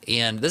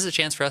 And this is a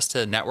chance for us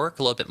to network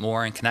a little bit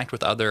more and connect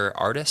with other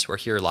artists who are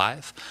here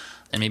live.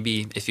 And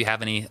maybe if you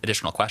have any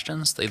additional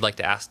questions that you'd like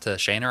to ask to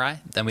Shane or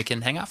I, then we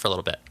can hang out for a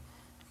little bit.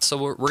 So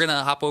we're going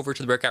to hop over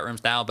to the breakout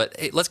rooms now. But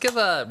hey, let's give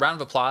a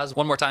round of applause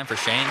one more time for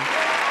Shane.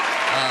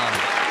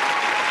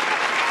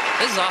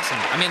 This is awesome.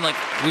 I mean, like,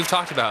 we've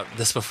talked about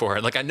this before.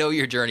 Like, I know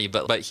your journey,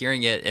 but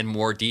hearing it in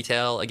more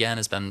detail, again,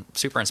 has been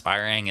super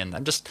inspiring. And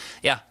I'm just,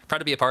 proud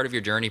to be a part of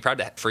your journey,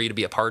 for you to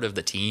be a part of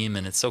the team.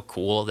 And it's so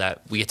cool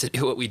that we get to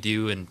do what we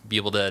do and be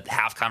able to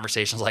have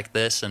conversations like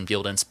this and be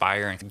able to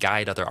inspire and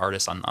guide other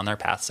artists on their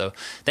path. So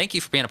thank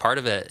you for being a part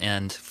of it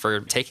and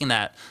for taking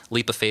that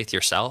leap of faith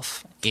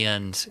yourself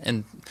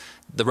and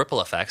the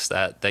ripple effects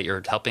that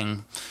you're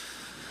helping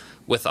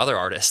with other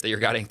artists that you're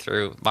guiding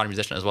through Modern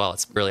Musician as well.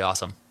 It's really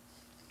awesome.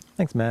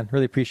 Thanks, man.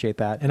 Really appreciate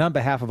that. And on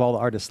behalf of all the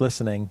artists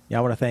listening, I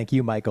want to thank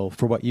you, Michael,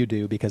 for what you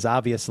do, because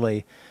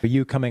obviously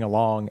you coming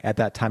along at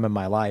that time in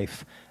my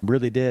life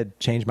really did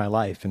change my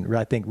life and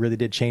I think really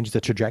did change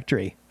the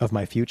trajectory of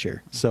my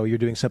future. So you're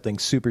doing something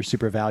super,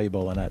 super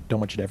valuable, and I don't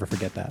want you to ever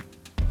forget that.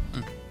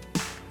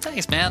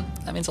 Thanks, man.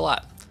 That means a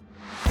lot.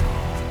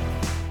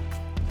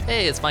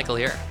 Hey, it's Michael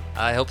here.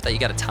 I hope that you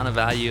got a ton of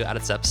value out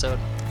of this episode.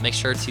 Make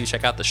sure to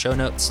check out the show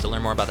notes to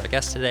learn more about our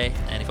guest today.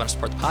 And if you want to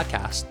support the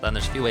podcast, then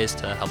there's a few ways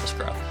to help us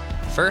grow.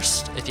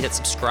 First, if you hit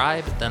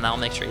subscribe, then that'll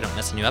make sure you don't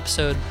miss a new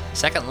episode.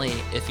 Secondly,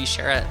 if you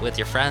share it with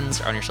your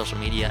friends or on your social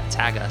media,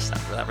 tag us.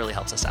 That really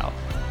helps us out.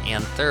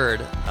 And third,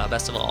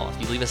 best of all,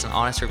 if you leave us an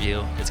honest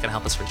review, it's going to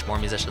help us reach more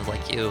musicians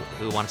like you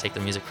who want to take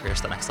their music careers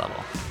to the next level.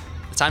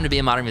 The time to be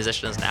a modern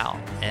musician is now,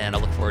 and I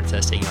look forward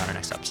to seeing you on our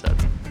next episode.